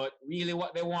 But really,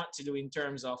 what they want to do in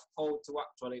terms of how to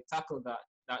actually tackle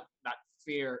that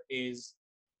fear is,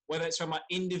 whether it's from an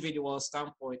individual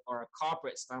standpoint or a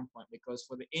corporate standpoint. Because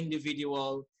for the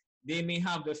individual, they may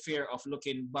have the fear of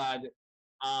looking bad,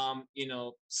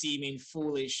 seeming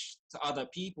foolish to other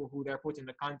people who they're putting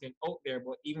the content out there.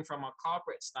 But even from a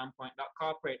corporate standpoint, that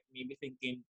corporate may be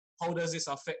thinking, how does this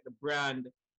affect the brand?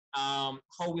 How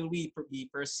will we be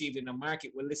perceived in the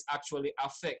market? Will this actually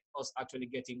affect us actually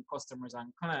getting customers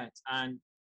and clients? And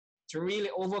to really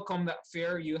overcome that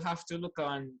fear, you have to look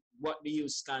on what do you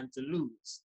stand to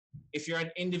lose. If you're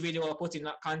an individual putting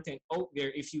that content out there,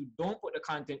 if you don't put the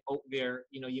content out there,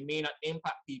 you may not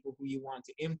impact people who you want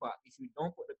to impact. If you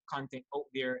don't put the content out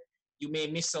there, you may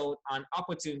miss out on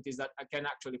opportunities that can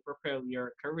actually propel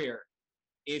your career.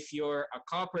 If you're a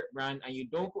corporate brand and you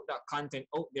don't put that content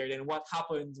out there, then what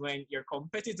happens when your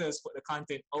competitors put the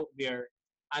content out there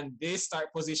and they start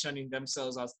positioning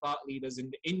themselves as thought leaders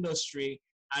in the industry,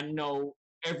 and now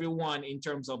everyone in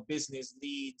terms of business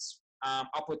leads,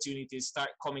 opportunities start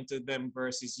coming to them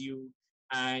versus you,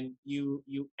 and you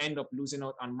end up losing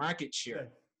out on market share.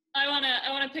 I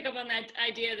wanna pick up on that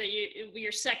idea that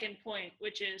your second point,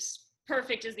 which is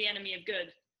perfect is the enemy of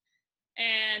good.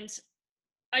 And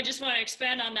I just want to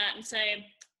expand on that and say,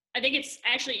 I think it's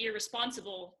actually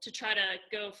irresponsible to try to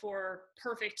go for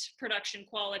perfect production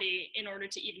quality in order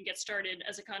to even get started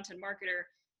as a content marketer.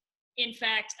 In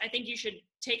fact, I think you should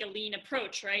take a lean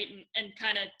approach, right? And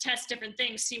kind of test different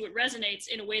things, see what resonates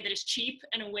in a way that is cheap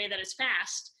and a way that is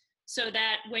fast, so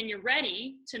that when you're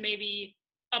ready to maybe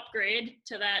upgrade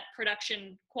to that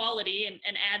production quality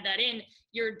and add that in,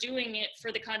 you're doing it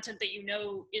for the content that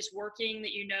is working,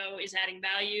 that is adding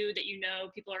value, that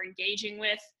people are engaging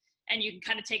with, and you can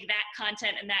kind of take that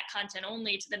content and that content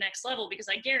only to the next level. Because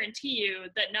I guarantee you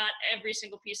that not every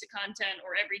single piece of content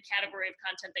or every category of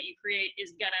content that you create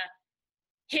is gonna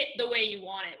hit the way you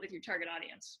want it with your target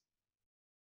audience.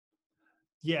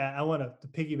 Yeah, I want to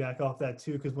piggyback off that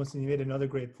too, because Winston, you made another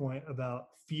great point about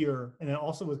fear, and then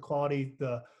also with quality,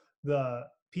 the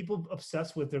people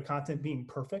obsessed with their content being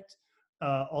perfect.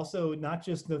 Also, not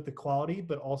just the quality,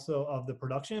 but also of the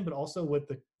production, but also with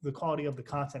the quality of the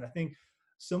content. I think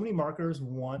so many marketers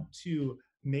want to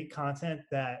make content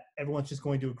that everyone's just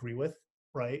going to agree with,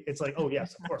 right? It's like, oh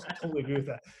yes, of course, I totally agree with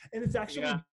that, and it's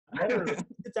actually better.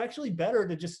 It's actually better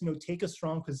to just take a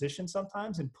strong position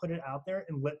sometimes and put it out there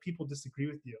and let people disagree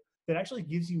with you. That actually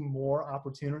gives you more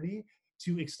opportunity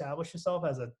to establish yourself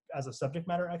as a subject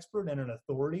matter expert and an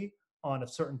authority on a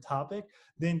certain topic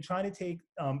than trying to take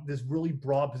this really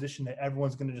broad position that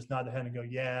everyone's going to just nod their head and go,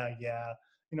 yeah.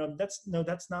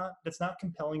 That's not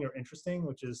compelling or interesting,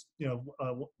 which is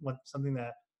something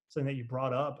that you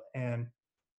brought up. And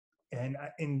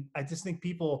I just think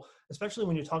people, especially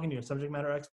when you're talking to your subject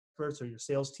matter experts or your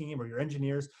sales team or your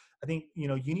engineers, I think, you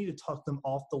need to talk them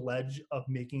off the ledge of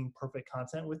making perfect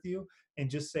content with you and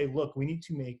just say, look,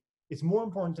 it's more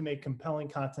important to make compelling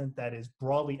content that is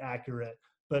broadly accurate,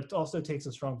 but also takes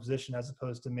a strong position, as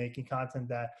opposed to making content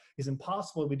that is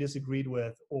impossible to be disagreed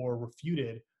with or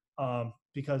refuted,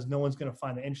 because no one's going to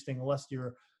find it interesting unless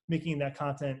you're making that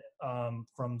content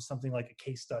from something like a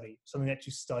case study, something that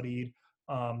you studied,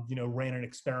 ran an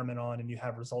experiment on, and you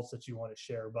have results that you want to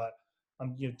share. But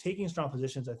taking strong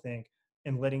positions, I think,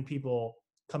 and letting people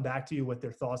come back to you with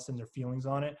their thoughts and their feelings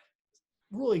on it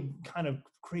really kind of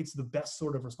creates the best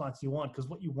sort of response you want. Because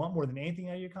what you want more than anything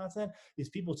out of your content is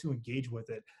people to engage with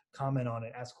it, comment on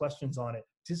it, ask questions on it,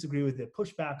 disagree with it,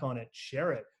 push back on it,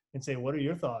 share it, and say, what are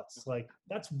your thoughts? Like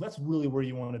that's really where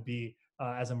you want to be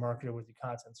as a marketer with your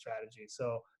content strategy.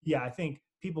 So yeah, I think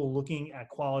people looking at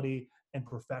quality and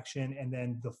perfection, and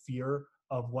then the fear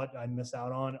of what I miss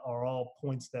out on, are all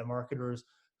points that marketers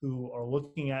who are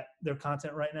looking at their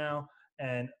content right now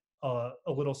and a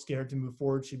little scared to move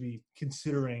forward should be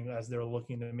considering as they're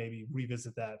looking to maybe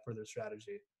revisit that for their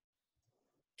strategy.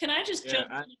 Can I just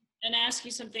jump in and ask you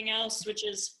something else, which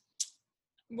is,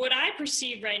 What I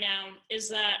perceive right now is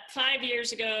that 5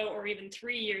 years ago or even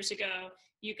 3 years ago,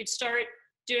 you could start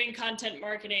doing content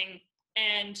marketing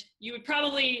and you would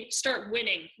probably start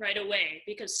winning right away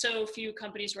because so few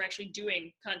companies were actually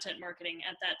doing content marketing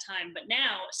at that time. But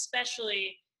now,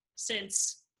 especially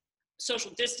since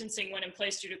social distancing went in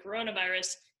place due to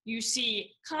coronavirus, you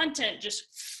see content just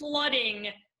flooding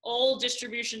all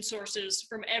distribution sources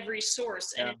from every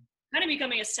source. And it's kind of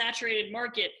becoming a saturated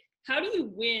market. How do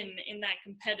you win in that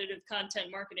competitive content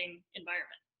marketing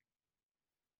environment?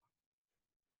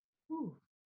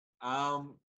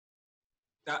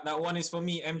 That one is for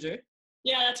me, MJ.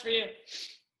 Yeah, that's for you.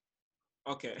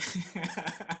 Okay.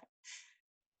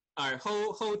 All right.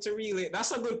 How to really?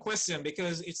 That's a good question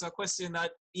because it's a question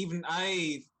that even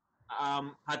I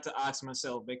had to ask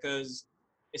myself because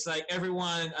it's like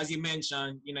everyone, as you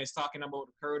mentioned, is talking about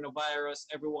the coronavirus.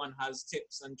 Everyone has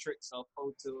tips and tricks of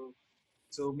how to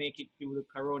make it through the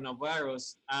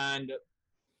coronavirus. And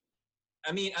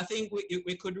I mean, I think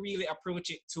we could really approach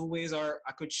it two ways, or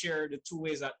I could share the two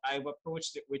ways that I've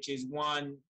approached it, which is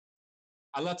one,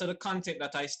 a lot of the content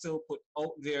that I still put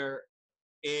out there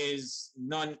is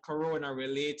non-corona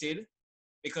related.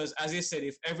 Because as you said,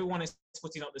 if everyone is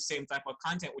putting out the same type of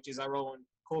content, which is around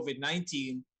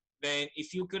COVID-19, then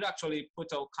if you could actually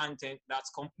put out content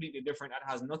that's completely different,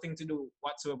 that has nothing to do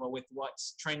whatsoever with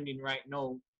what's trending right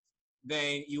now,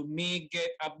 then you may get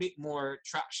a bit more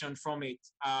traction from it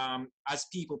as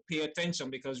people pay attention,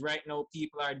 because right now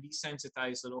people are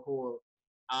desensitized to the whole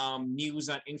news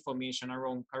and information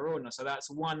around corona. So that's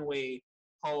one way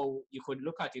how you could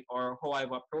look at it, or how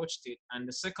I've approached it. And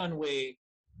the second way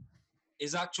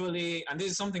is actually, and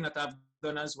this is something that I've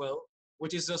done as well,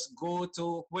 which is just go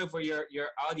to whoever your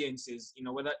audience is,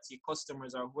 whether it's your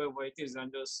customers or whoever it is,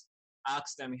 and just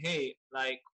ask them, hey,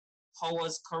 like, how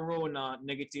has corona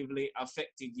negatively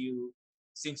affected you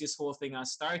since this whole thing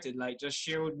has started? Like, just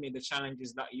share with me the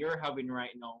challenges that you're having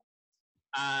right now.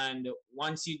 And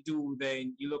once you do,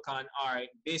 then you look on, all right,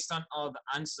 based on all the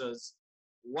answers,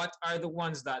 what are the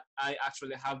ones that I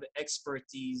actually have the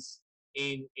expertise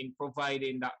in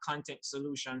providing that content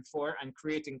solution for and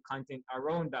creating content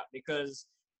around that? Because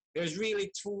there's really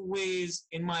two ways,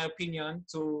 in my opinion,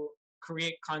 to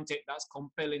create content that's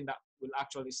compelling, that will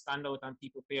actually stand out and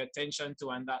people pay attention to.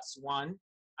 And that's one.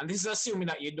 And this is assuming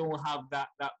that you don't have that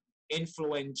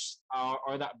influence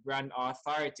or that brand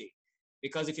authority.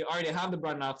 Because if you already have the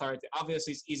brand authority,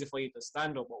 obviously it's easy for you to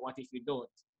stand out. But what if you don't?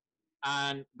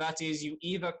 And that is, you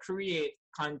either create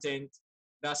content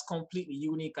that's completely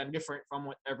unique and different from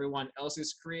what everyone else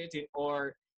is creating,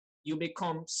 or you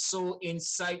become so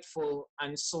insightful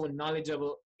and so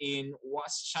knowledgeable in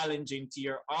what's challenging to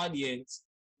your audience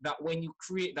that when you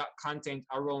create that content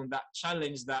around that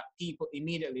challenge, that people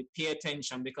immediately pay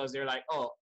attention, because they're like,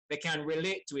 oh, they can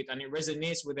relate to it and it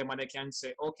resonates with them, and they can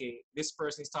say, okay, this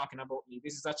person is talking about me.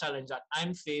 This is a challenge that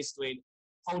I'm faced with.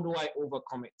 How do I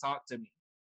overcome it? Talk to me.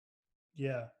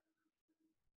 Yeah.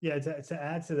 To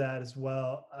add to that as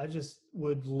well, I just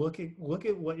would look at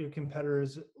what your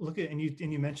competitors look at, and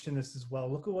you mentioned this as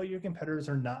well. Look at what your competitors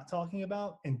are not talking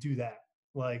about and do that.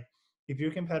 Like, if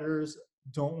your competitors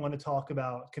don't want to talk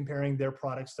about comparing their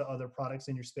products to other products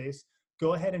in your space,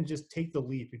 go ahead and just take the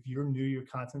leap. If you're new to your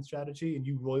content strategy and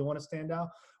you really want to stand out,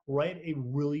 write a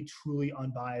really truly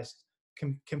unbiased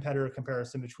competitor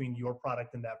comparison between your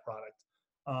product and that product.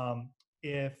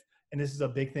 And this is a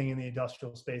big thing in the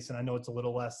industrial space, and I know it's a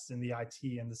little less in the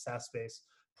IT and the SaaS space,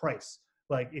 price.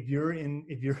 Like, if you're an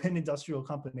industrial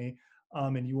company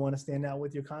and you want to stand out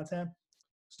with your content,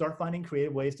 start finding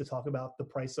creative ways to talk about the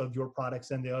price of your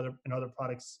products and other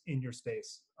products in your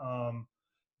space.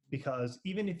 Because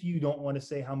even if you don't want to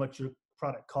say how much your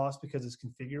product costs because it's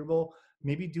configurable,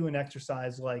 maybe do an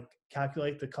exercise like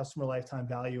calculate the customer lifetime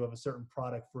value of a certain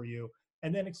product for you,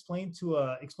 and then explain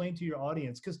to your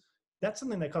audience, because that's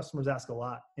something that customers ask a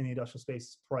lot in the industrial space,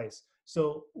 is price.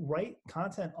 So write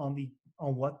content on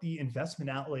what the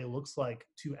investment outlay looks like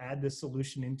to add this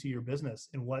solution into your business,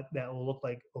 and what that will look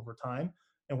like over time,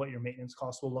 and what your maintenance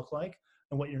costs will look like,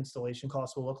 and what your installation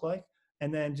costs will look like.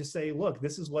 And then just say, look,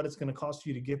 this is what it's going to cost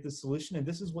you to get this solution, and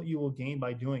this is what you will gain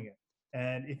by doing it.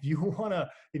 And if you want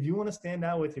to stand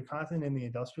out with your content in the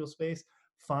industrial space,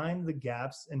 find the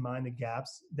gaps and mind the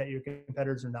gaps that your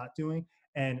competitors are not doing.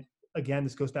 And again,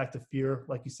 this goes back to fear,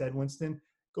 like you said, Winston.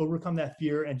 Overcome that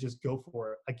fear and just go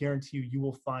for it. I guarantee you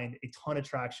will find a ton of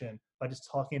traction by just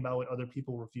talking about what other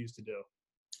people refuse to do.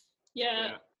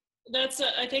 Yeah.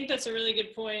 I think that's a really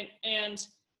good point. And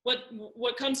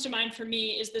what comes to mind for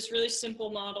me is this really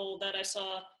simple model that I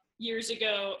saw years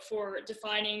ago for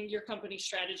defining your company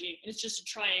strategy. It's just a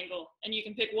triangle, and you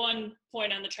can pick one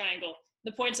point on the triangle.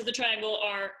 The points of the triangle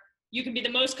are you can be the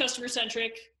most customer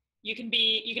centric, you can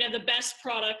have the best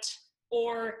product,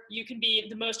 or you can be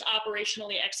the most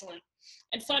operationally excellent.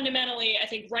 And fundamentally, I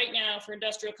think right now for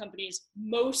industrial companies,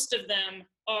 most of them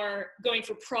are going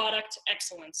for product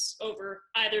excellence over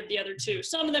either of the other two.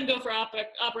 Some of them go for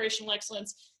operational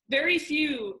excellence. Very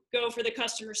few go for the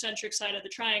customer-centric side of the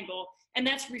triangle. And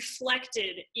that's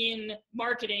reflected in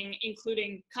marketing,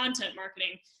 including content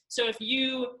marketing. So if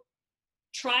you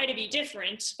try to be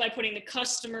different by putting the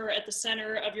customer at the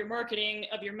center of your marketing,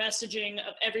 of your messaging,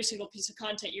 of every single piece of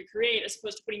content you create, as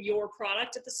opposed to putting your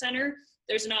product at the center,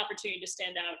 there's an opportunity to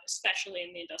stand out, especially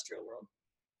in the industrial world.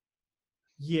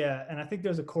 Yeah, and I think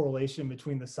there's a correlation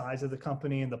between the size of the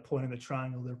company and the point of the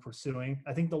triangle they're pursuing.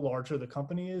 I think the larger the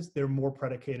company is, they're more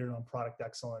predicated on product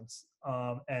excellence.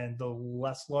 And the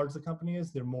less large the company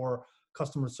is, they're more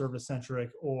customer service centric,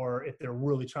 or if they're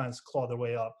really trying to claw their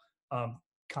way up,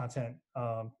 content,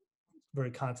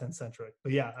 very content centric.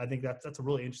 But yeah, I think that's a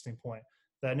really interesting point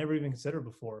that I never even considered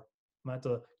before.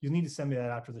 You need to send me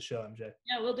that after the show, MJ.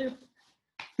 Yeah, we'll do.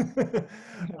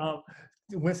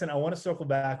 Winston, I want to circle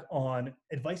back on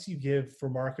advice you give for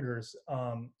marketers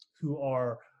who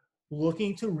are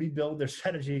looking to rebuild their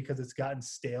strategy because it's gotten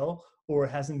stale or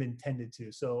it hasn't been tended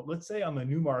to. So let's say I'm a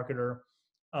new marketer.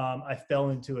 I fell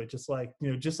into it just like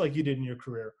you did in your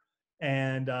career.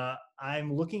 And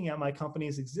I'm looking at my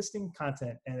company's existing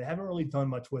content and I haven't really done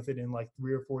much with it in like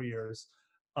 3 or 4 years.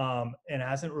 And it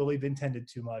hasn't really been tended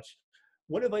too much.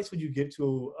 What advice would you give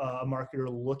to a marketer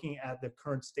looking at the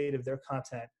current state of their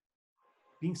content,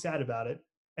 being sad about it,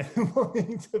 and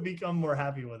wanting to become more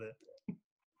happy with it?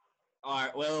 All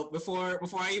right. Well, before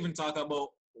I even talk about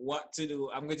what to do,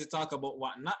 I'm going to talk about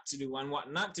what not to do. And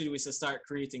what not to do is to start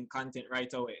creating content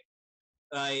right away.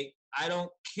 Like, I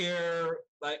don't care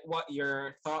like what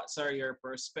your thoughts are, your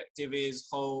perspective is,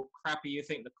 how crappy you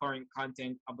think the current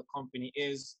content of the company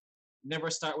is.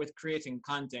 Never start with creating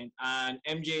content. And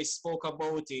MJ spoke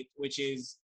about it, which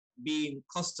is being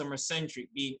customer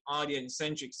centric, being audience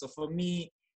centric. So for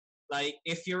me, like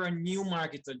if you're a new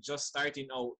marketer just starting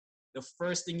out, the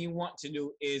first thing you want to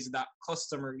do is that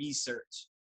customer research.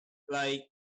 Like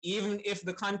even if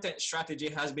the content strategy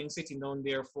has been sitting down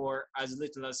there for as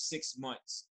little as 6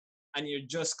 months and you're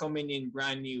just coming in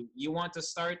brand new, you want to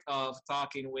start off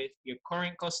talking with your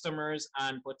current customers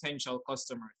and potential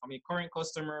customers. I mean, current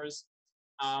customers,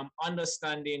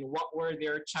 understanding what were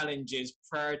their challenges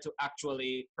prior to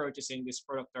actually purchasing this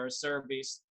product or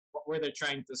service, what were they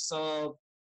trying to solve,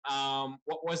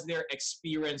 what was their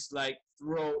experience like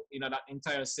throughout that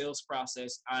entire sales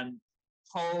process, and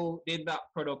how did that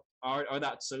product or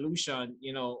that solution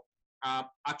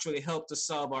actually help to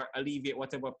solve or alleviate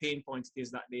whatever pain point it is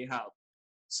that they have.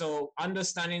 So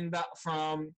understanding that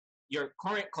from your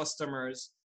current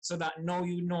customers, so that now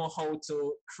you know how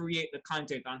to create the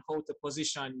content and how to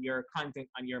position your content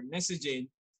and your messaging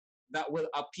that will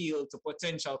appeal to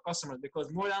potential customers.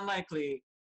 Because more than likely,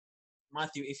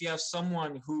 Matthew, if you have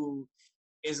someone who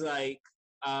is like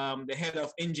the head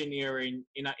of engineering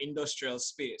in an industrial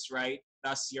space, right?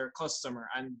 That's your customer.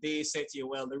 And they say to you,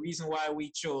 well, the reason why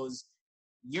we chose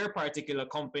your particular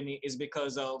company is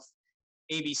because of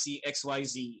ABC,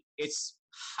 XYZ. It's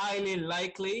highly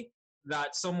likely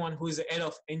that someone who's the head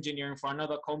of engineering for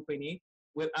another company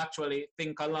will actually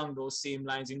think along those same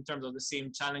lines in terms of the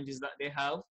same challenges that they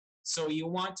have. So you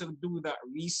want to do that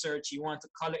research, you want to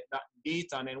collect that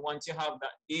data, and then once you have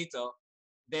that data,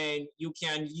 then you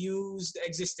can use the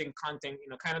existing content,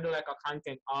 kind of do like a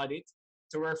content audit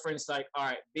to reference like, all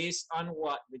right, based on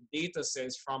what the data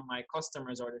says from my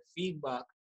customers or the feedback,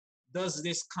 does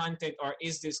this content or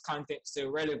is this content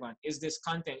still relevant? Is this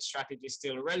content strategy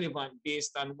still relevant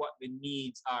based on what the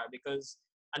needs are? Because,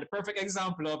 and the perfect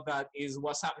example of that is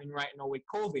what's happening right now with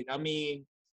COVID. I mean,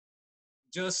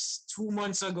 just 2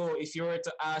 months ago, if you were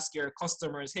to ask your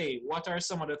customers, hey, what are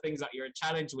some of the things that you're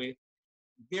challenged with?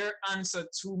 Their answer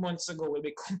 2 months ago will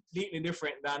be completely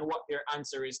different than what their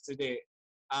answer is today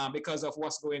because of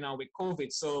what's going on with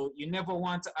COVID. So you never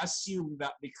want to assume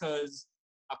that because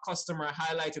a customer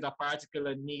highlighted a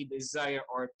particular need, desire,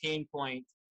 or pain point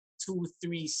 2,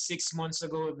 3, 6 months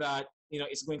ago that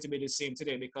it's going to be the same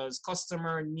today, because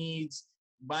customer needs,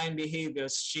 buying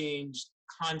behaviors change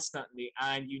constantly,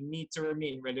 and you need to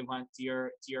remain relevant to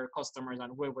your customers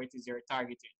and whoever it is you're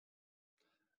targeting.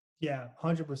 Yeah,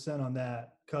 100% on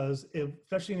that, because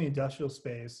especially in the industrial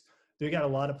space, they got a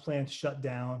lot of plants shut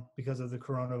down because of the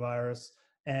coronavirus.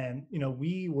 And,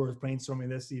 we were brainstorming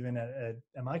this even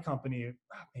at my company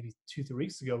maybe 2-3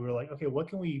 weeks ago. We were like, okay, what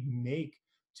can we make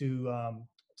to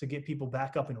get people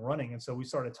back up and running? And so we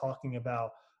started talking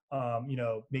about,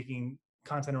 making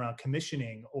content around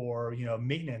commissioning or,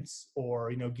 maintenance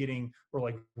or, getting or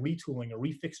like retooling or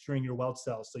refixturing your weld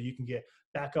cells so you can get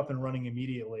back up and running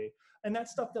immediately. And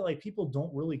that's stuff that like people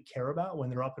don't really care about when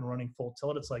they're up and running full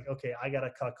tilt. It's like, okay, I got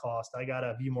to cut cost. I got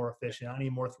to be more efficient. I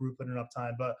need more throughput and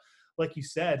uptime. But like you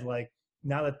said, like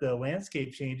now that the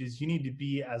landscape changes, you need to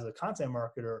be, as a content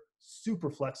marketer, super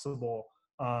flexible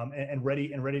and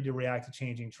ready to react to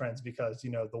changing trends, because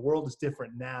the world is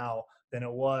different now than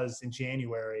it was in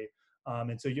January,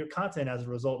 and so your content as a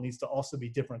result needs to also be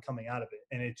different coming out of it.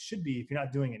 And it should be, if you're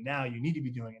not doing it now, you need to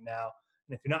be doing it now,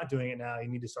 and if you're not doing it now, you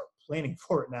need to start planning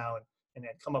for it now and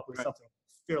come up with something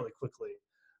fairly quickly.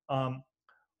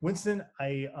 Winston,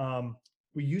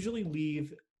 we usually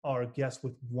leave our guests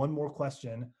with one more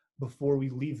question before we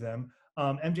leave them.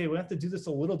 MJ, we have to do this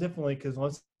a little differently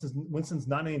because Winston's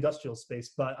not in the industrial space,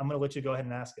 but I'm going to let you go ahead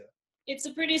and ask it. It's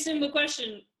a pretty simple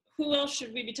question. Who else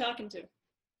should we be talking to?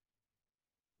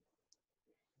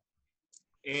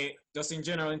 Just in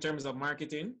general, in terms of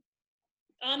marketing?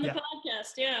 On the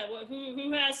podcast, yeah.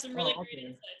 Who has some really great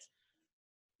insights?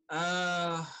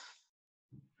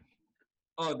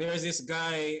 There's this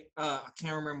guy, I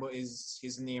can't remember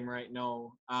his name right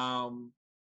now.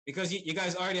 Because you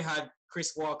guys already had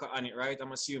Chris Walker on it, right?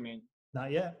 I'm assuming.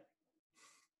 Not yet.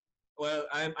 Well,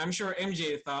 I'm sure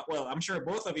MJ thought. Well, I'm sure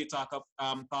both of you thought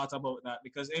about that,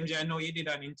 because MJ, I know you did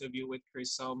an interview with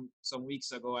Chris some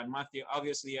weeks ago, and Matthew,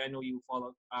 obviously, I know you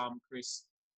follow Chris.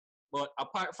 But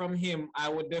apart from him, I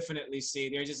would definitely say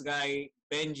there's this guy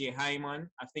Benji Hyman.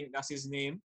 I think that's his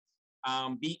name.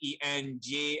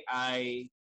 BenjiHyman.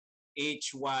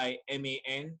 I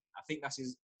think that's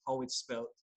how it's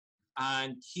spelled.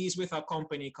 And he's with a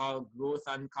company called Growth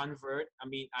and Convert. I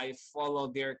mean, I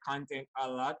follow their content a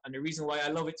lot. And the reason why I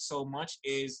love it so much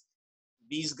is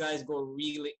these guys go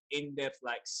really in depth,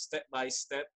 like step by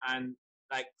step, and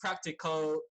like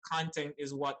practical content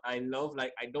is what I love.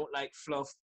 Like, I don't like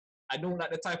fluff. I don't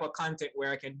like the type of content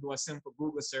where I can do a simple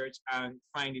Google search and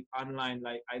find it online.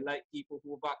 Like, I like people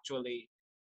who've actually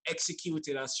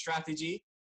executed a strategy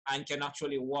and can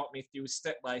actually walk me through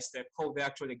step by step how they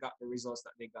actually got the results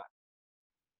that they got.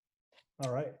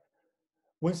 All right.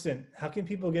 Winston, how can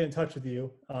people get in touch with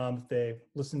you if they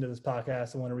listen to this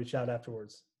podcast and want to reach out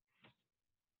afterwards?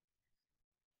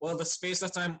 Well, the space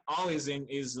that I'm always in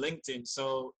is LinkedIn.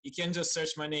 So you can just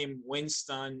search my name,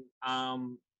 Winston,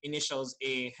 initials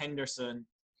A, Henderson,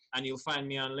 and you'll find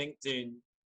me on LinkedIn.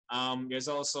 There's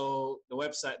also the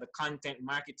website, the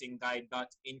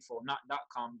contentmarketingguide.info, not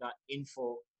 .com,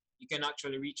 .info. You can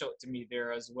actually reach out to me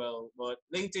there as well. But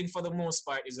LinkedIn, for the most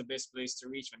part, is the best place to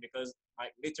reach me, because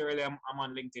like literally I'm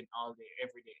on LinkedIn all day,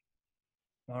 every day.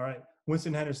 All right.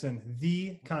 Winston Henderson,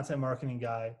 the content marketing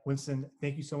guy. Winston,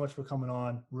 thank you so much for coming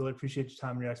on. Really appreciate your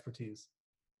time and your expertise.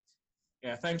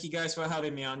 Yeah, thank you guys for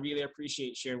having me on. Really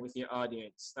appreciate sharing with your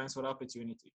audience. Thanks for the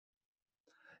opportunity.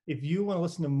 If you want to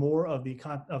listen to more of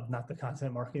not the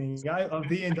content marketing guy, of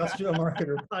the Industrial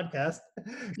Marketer podcast,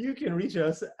 you can reach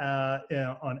us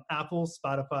on Apple,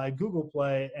 Spotify, Google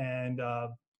Play, and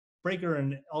Breaker,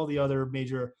 and all the other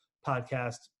major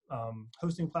podcast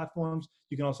hosting platforms.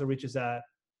 You can also reach us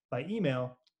by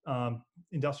email,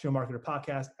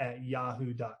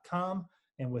 industrialmarketerpodcast@yahoo.com.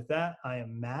 And with that, I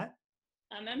am Matt.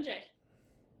 I'm MJ.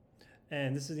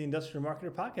 And this is the Industrial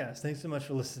Marketer Podcast. Thanks so much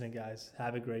for listening, guys.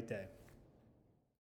 Have a great day.